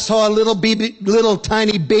throne and I saw a little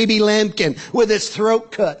tiny baby lambkin with its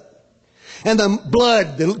throat cut. And the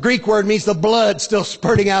blood, the Greek word means the blood still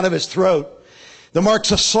spurting out of his throat. The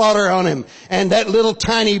marks of slaughter on him. And that little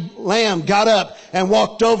tiny lamb got up and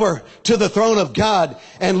walked over to the throne of God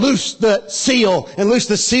and loosed the seal and loosed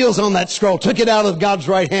the seals on that scroll. Took it out of God's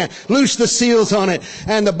right hand. Loosed the seals on it.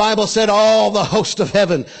 And the Bible said all the host of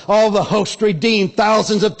heaven, all the host redeemed,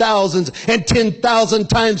 thousands of thousands and 10,000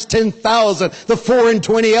 times 10,000. The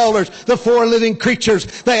 24 elders, the 4 living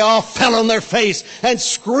creatures, they all fell on their face and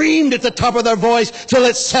screamed at the top of their voice till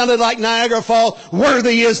it sounded like Niagara Falls.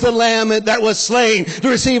 Worthy is the Lamb that was slain to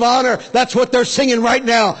receive honor. That's what they're singing right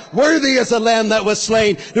now. Worthy is the Lamb that was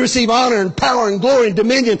slain to receive honor and power and glory and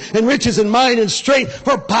dominion and riches and might and strength.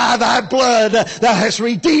 For by thy blood thou hast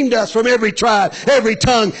redeemed us from every tribe, every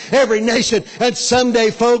tongue, every nation. And someday,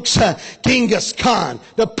 folks, Genghis Khan,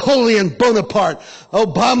 Napoleon Bonaparte,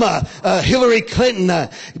 Obama, Hillary Clinton,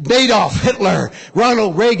 Adolf Hitler,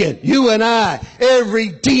 Ronald Reagan, you and I, every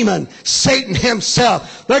demon, Satan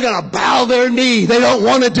himself, they're going to bow their knee. They don't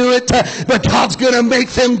want to do it, but God's going to make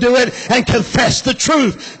them do it and confess the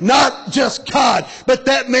truth. Not just God, but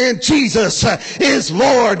that man Jesus is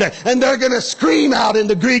Lord. And they're going to scream out in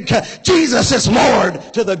the Greek, Jesus is Lord,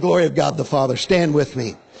 to the glory of God the Father. Stand with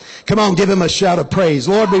me. Come on, give him a shout of praise.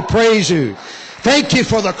 Lord, we praise you. Thank you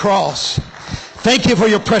for the cross. Thank you for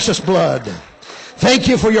your precious blood. Thank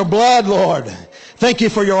you for your blood, Lord. Thank you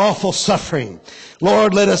for your awful suffering.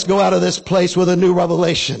 Lord, let us go out of this place with a new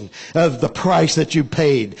revelation of the price that you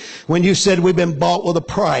paid. When you said we've been bought with a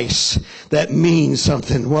price, that means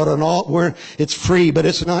something. It's free, but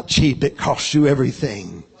it's not cheap. It costs you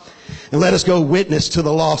everything. And let us go witness to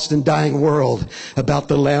the lost and dying world about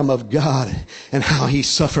the Lamb of God and how he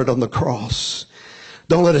suffered on the cross.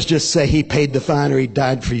 Don't let us just say he paid the fine or he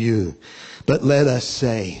died for you. But let us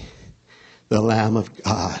say the Lamb of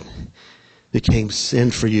God became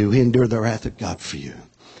sin for you. He endured the wrath of God for you.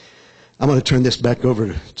 I'm going to turn this back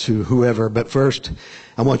over to whoever. But first,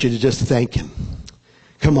 I want you to just thank him.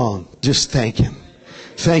 Come on, just thank him.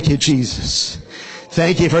 Thank you, Jesus.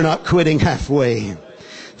 Thank you for not quitting halfway.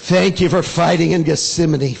 Thank you for fighting in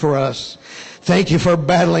Gethsemane for us. Thank you for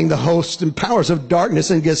battling the hosts and powers of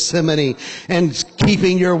darkness in Gethsemane and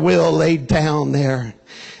keeping your will laid down there.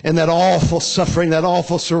 And that awful suffering, that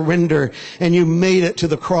awful surrender. And you made it to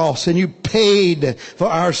the cross. And you paid for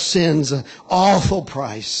our sins an awful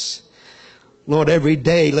price. Lord, every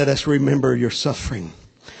day let us remember your suffering.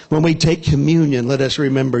 When we take communion, let us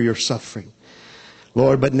remember your suffering.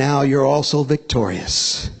 Lord, but now you're also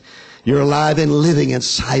victorious. You're alive and living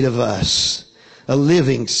inside of us. A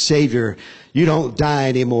living Savior. You don't die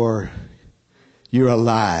anymore. You're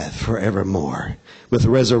alive forevermore with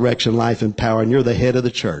resurrection, life, and power. And you're the head of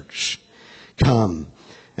the church. Come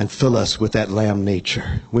and fill us with that Lamb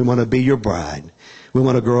nature. We want to be your bride. We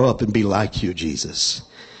want to grow up and be like you, Jesus.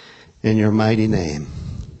 In your mighty name.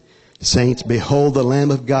 Saints, behold the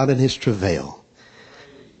Lamb of God in his travail.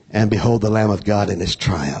 And behold the Lamb of God in his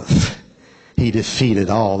triumph. He defeated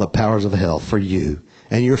all the powers of hell for you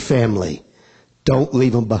and your family. Don't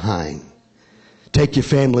leave them behind. Take your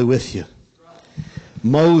family with you.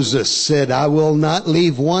 Moses said, I will not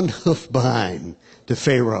leave one hoof behind to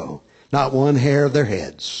Pharaoh, not one hair of their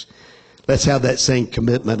heads. Let's have that same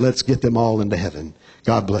commitment. Let's get them all into heaven.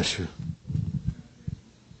 God bless you.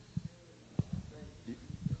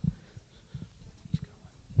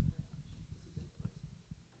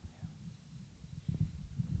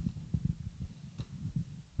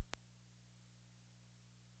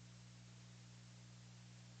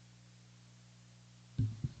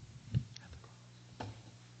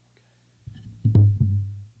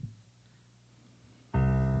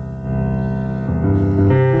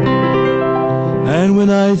 And when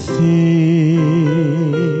I think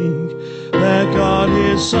that God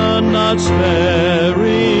his Son not sparing,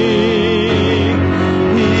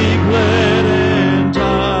 he bled and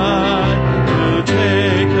died to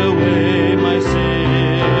take away my sin.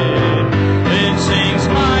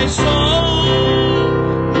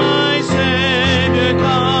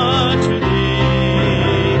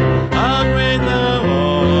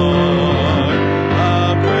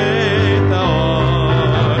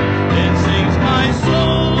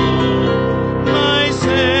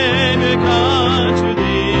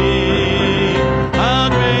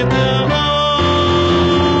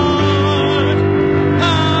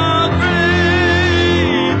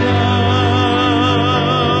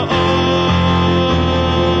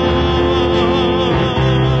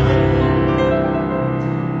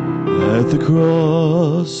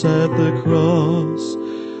 at the cross,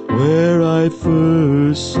 where I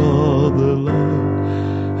first saw the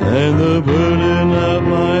light, and the burden of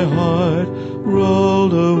my heart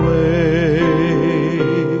rolled away.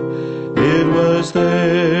 It was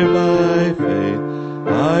there by faith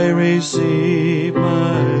I received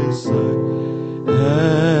my sight,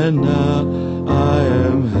 and now I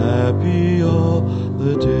am happy all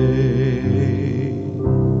the day.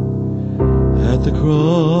 At the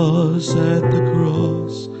cross,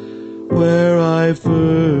 where I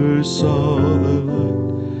first saw the light,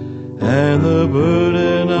 and the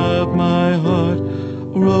burden of my heart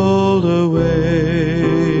rolled away.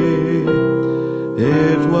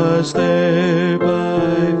 It was there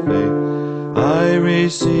by faith I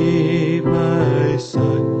received my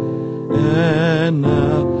sight, and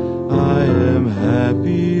now I am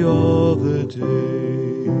happy all the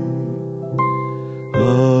day.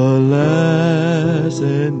 Alas,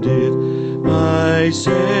 and did my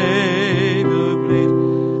Savior bleed,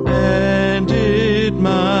 and did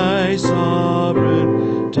my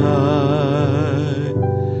sovereign die?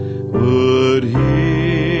 Would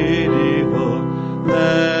he devote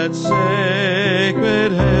that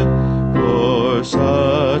sacred hand for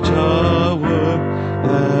such a work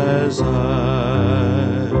as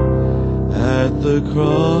I? At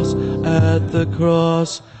the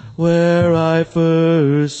cross, where I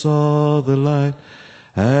first saw the light,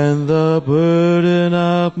 and the burden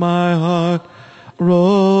of my heart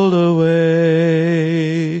rolled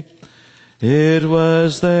away. It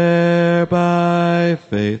was there by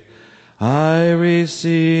faith I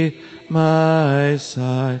received my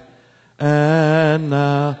sight, and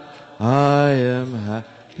now I am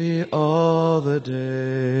happy all the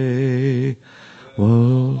day.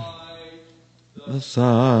 Whoa, the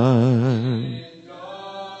sun.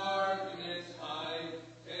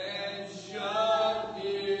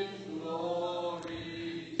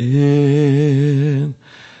 In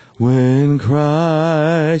when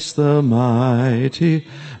Christ the mighty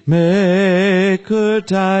Maker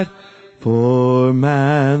died for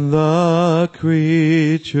man the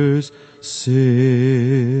creature's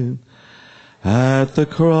sin. At the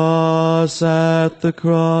cross,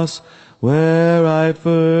 where I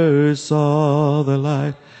first saw the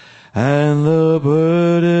light, and the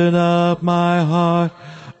burden of my heart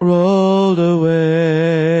rolled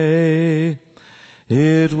away.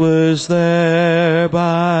 It was there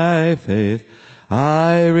by faith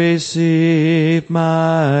I received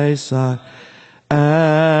my sight,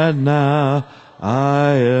 and now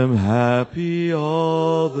I am happy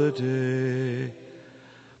all the day.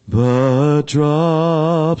 But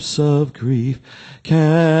drops of grief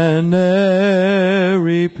can ne'er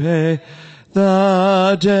repay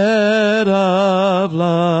the debt of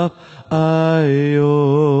love I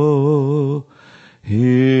owe.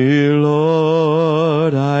 Here,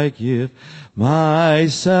 Lord, I give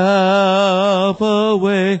myself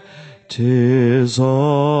away. 'Tis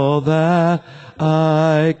all that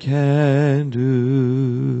I can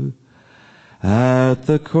do. At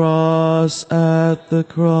the cross,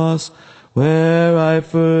 where I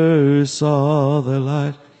first saw the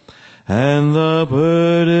light, and the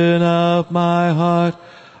burden of my heart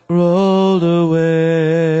rolled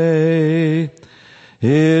away.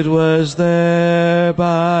 It was there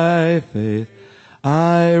by faith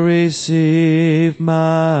I received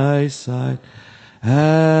my sight,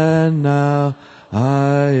 and now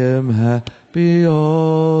I am happy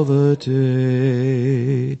all the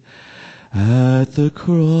day. At the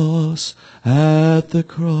cross,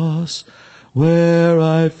 where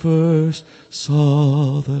I first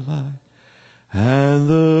saw the light, and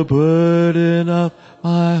the burden of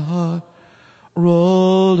my heart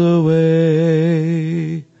rolled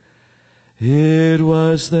away. It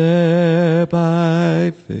was there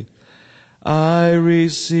by faith I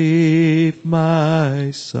received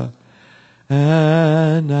my sight,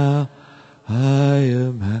 and now I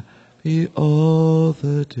am happy all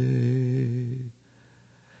the day.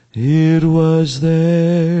 It was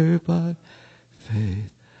there by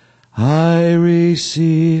faith I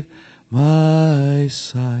received my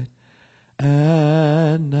sight,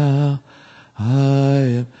 and now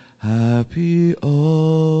I am happy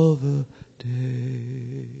all the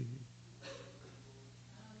day.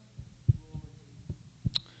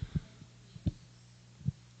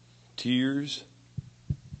 Tears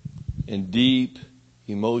and deep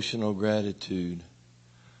emotional gratitude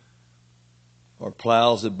are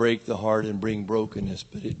plows that break the heart and bring brokenness,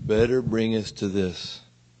 but it better bring us to this.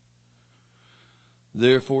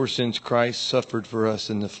 Therefore, since Christ suffered for us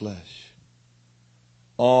in the flesh,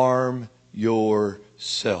 arm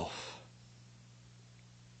yourself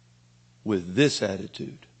with this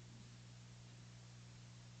attitude.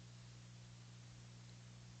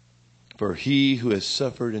 For he who has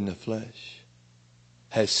suffered in the flesh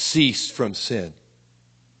has ceased from sin.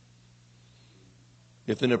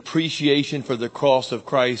 If an appreciation for the cross of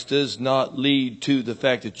Christ does not lead to the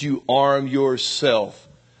fact that you arm yourself,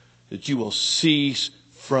 that you will cease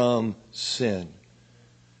from sin,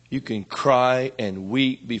 you can cry and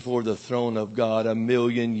weep before the throne of God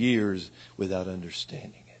 1,000,000 years without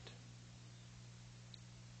understanding it.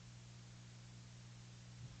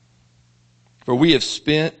 For we have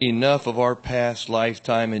spent enough of our past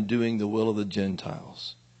lifetime in doing the will of the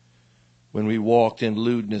Gentiles, when we walked in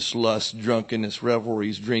lewdness, lust, drunkenness,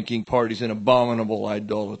 revelries, drinking parties, and abominable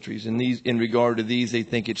idolatries. And in regard to these, they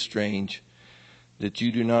think it strange that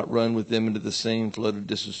you do not run with them into the same flood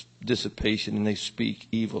of dissipation, and they speak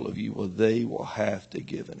evil of you. Well, they will have to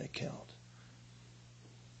give an account.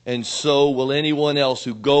 And so will anyone else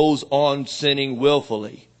who goes on sinning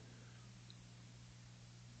willfully,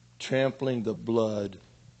 trampling the blood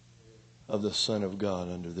of the Son of God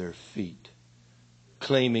under their feet,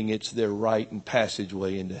 claiming it's their right and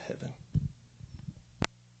passageway into heaven.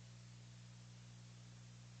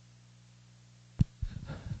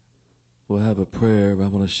 We'll have a prayer. I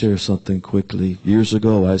want to share something quickly. Years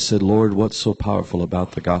ago, I said, Lord, what's so powerful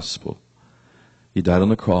about the gospel? You died on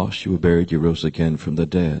the cross, you were buried, you rose again from the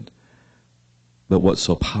dead. But what's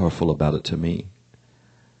so powerful about it to me?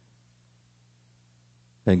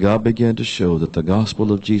 And God began to show that the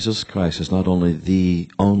gospel of Jesus Christ is not only the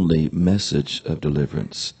only message of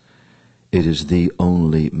deliverance, it is the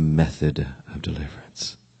only method of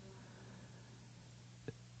deliverance.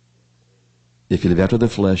 If you live after the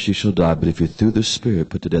flesh, you shall die. But if you through the Spirit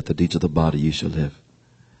put to death the deeds of the body, you shall live.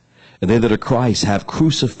 And they that are Christ have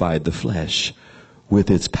crucified the flesh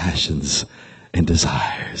with its passions and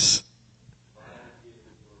desires.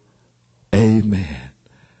 Amen.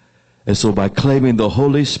 And so by claiming the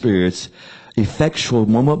Holy Spirit's effectual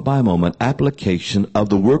moment by moment application of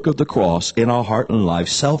the work of the cross in our heart and life,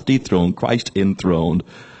 self-dethroned, Christ enthroned,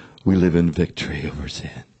 we live in victory over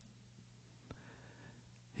sin.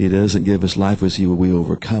 He doesn't give us life as we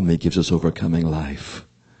overcome. He gives us overcoming life.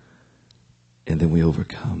 And then we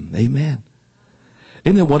overcome. Amen.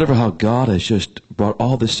 Isn't it wonderful how God has just brought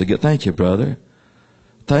all this together? Thank you, brother.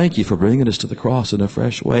 Thank you for bringing us to the cross in a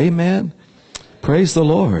fresh way. Amen. Praise the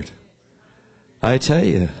Lord. I tell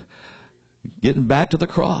you, getting back to the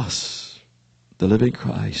cross, the living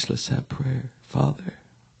Christ. Let's have prayer. Father,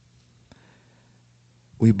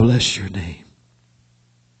 we bless your name.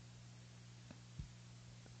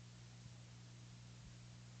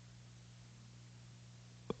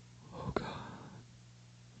 Oh God.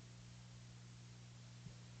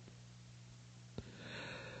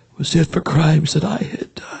 Was it for crimes that I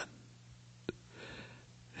had done?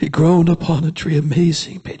 He groaned upon a tree,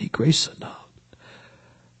 amazing pity, grace enough,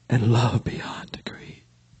 and love beyond degree.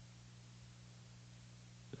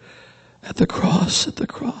 At the cross,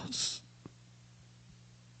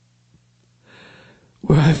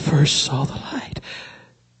 where I first saw the light,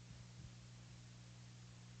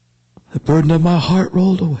 the burden of my heart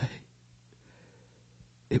rolled away.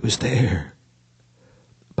 It was there.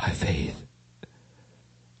 By faith,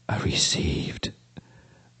 I received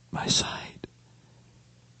my sight.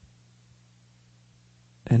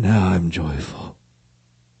 And now I'm joyful.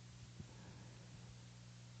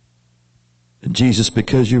 And Jesus,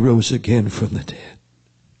 because you rose again from the dead,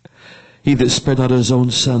 he that spared not his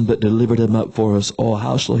own son, but delivered him up for us all,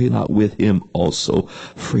 how shall he not with him also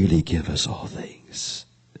freely give us all things?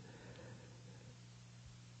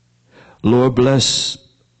 Lord, bless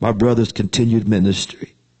my brother's continued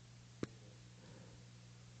ministry.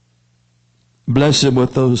 Bless him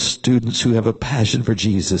with those students who have a passion for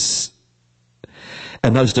Jesus.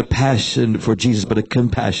 And not just a passion for Jesus, but a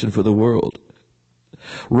compassion for the world.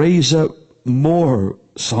 Raise up more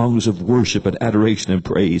songs of worship and adoration and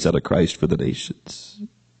praise out of Christ for the nations.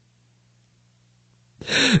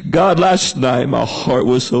 God, last night my heart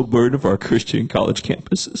was so burdened for our Christian college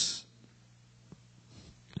campuses.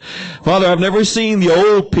 Father, I've never seen the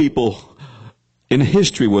old people in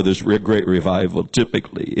history where there's great revival.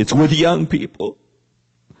 Typically, it's with young people.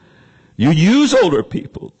 You use older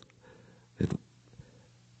people.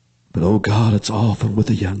 But, oh God, it's often with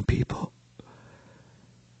the young people.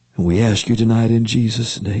 And we ask you tonight in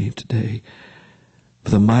Jesus' name today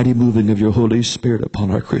for the mighty moving of your Holy Spirit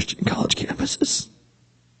upon our Christian college campuses.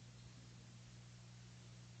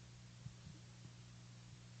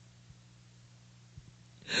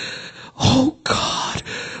 Oh God,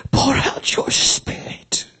 pour out your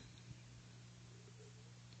Spirit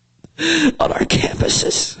on our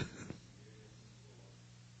campuses.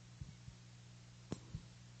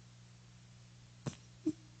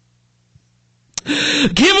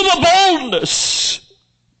 Give them a boldness.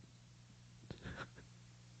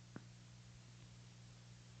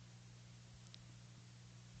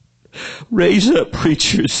 Raise up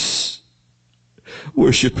preachers,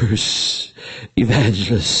 worshipers,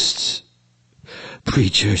 evangelists,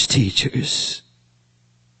 preachers, teachers.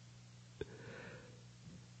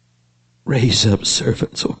 Raise up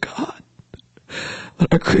servants, oh God, on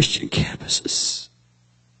our Christian campuses.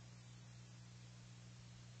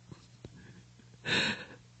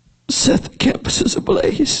 Set the campuses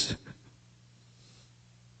ablaze.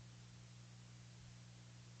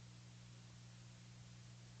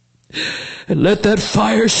 And let that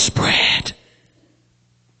fire spread.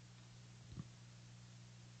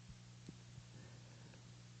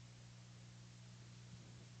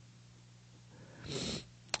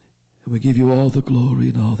 And we give you all the glory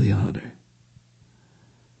and all the honor.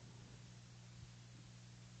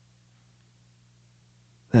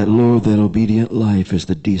 That, Lord, that obedient life is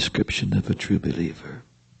the description of a true believer.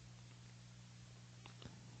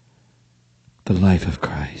 The life of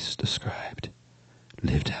Christ described,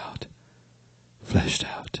 lived out, fleshed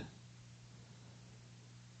out.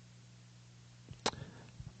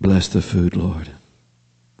 Bless the food, Lord.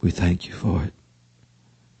 We thank you for it.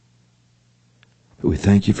 But we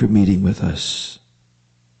thank you for meeting with us.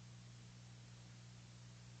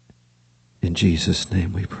 In Jesus'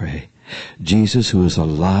 name we pray. Jesus, who is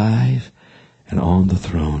alive and on the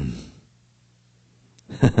throne.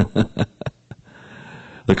 The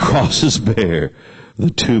cross is bare, the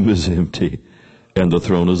tomb is empty, and the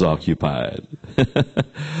throne is occupied.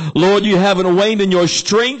 Lord, you haven't waned in your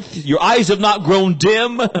strength. Your eyes have not grown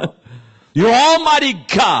dim. You're Almighty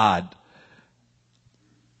God.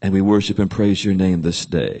 And we worship and praise your name this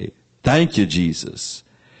day. Thank you, Jesus.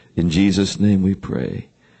 In Jesus' name we pray.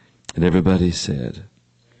 And everybody said,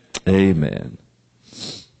 amen.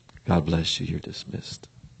 God bless you. You're dismissed.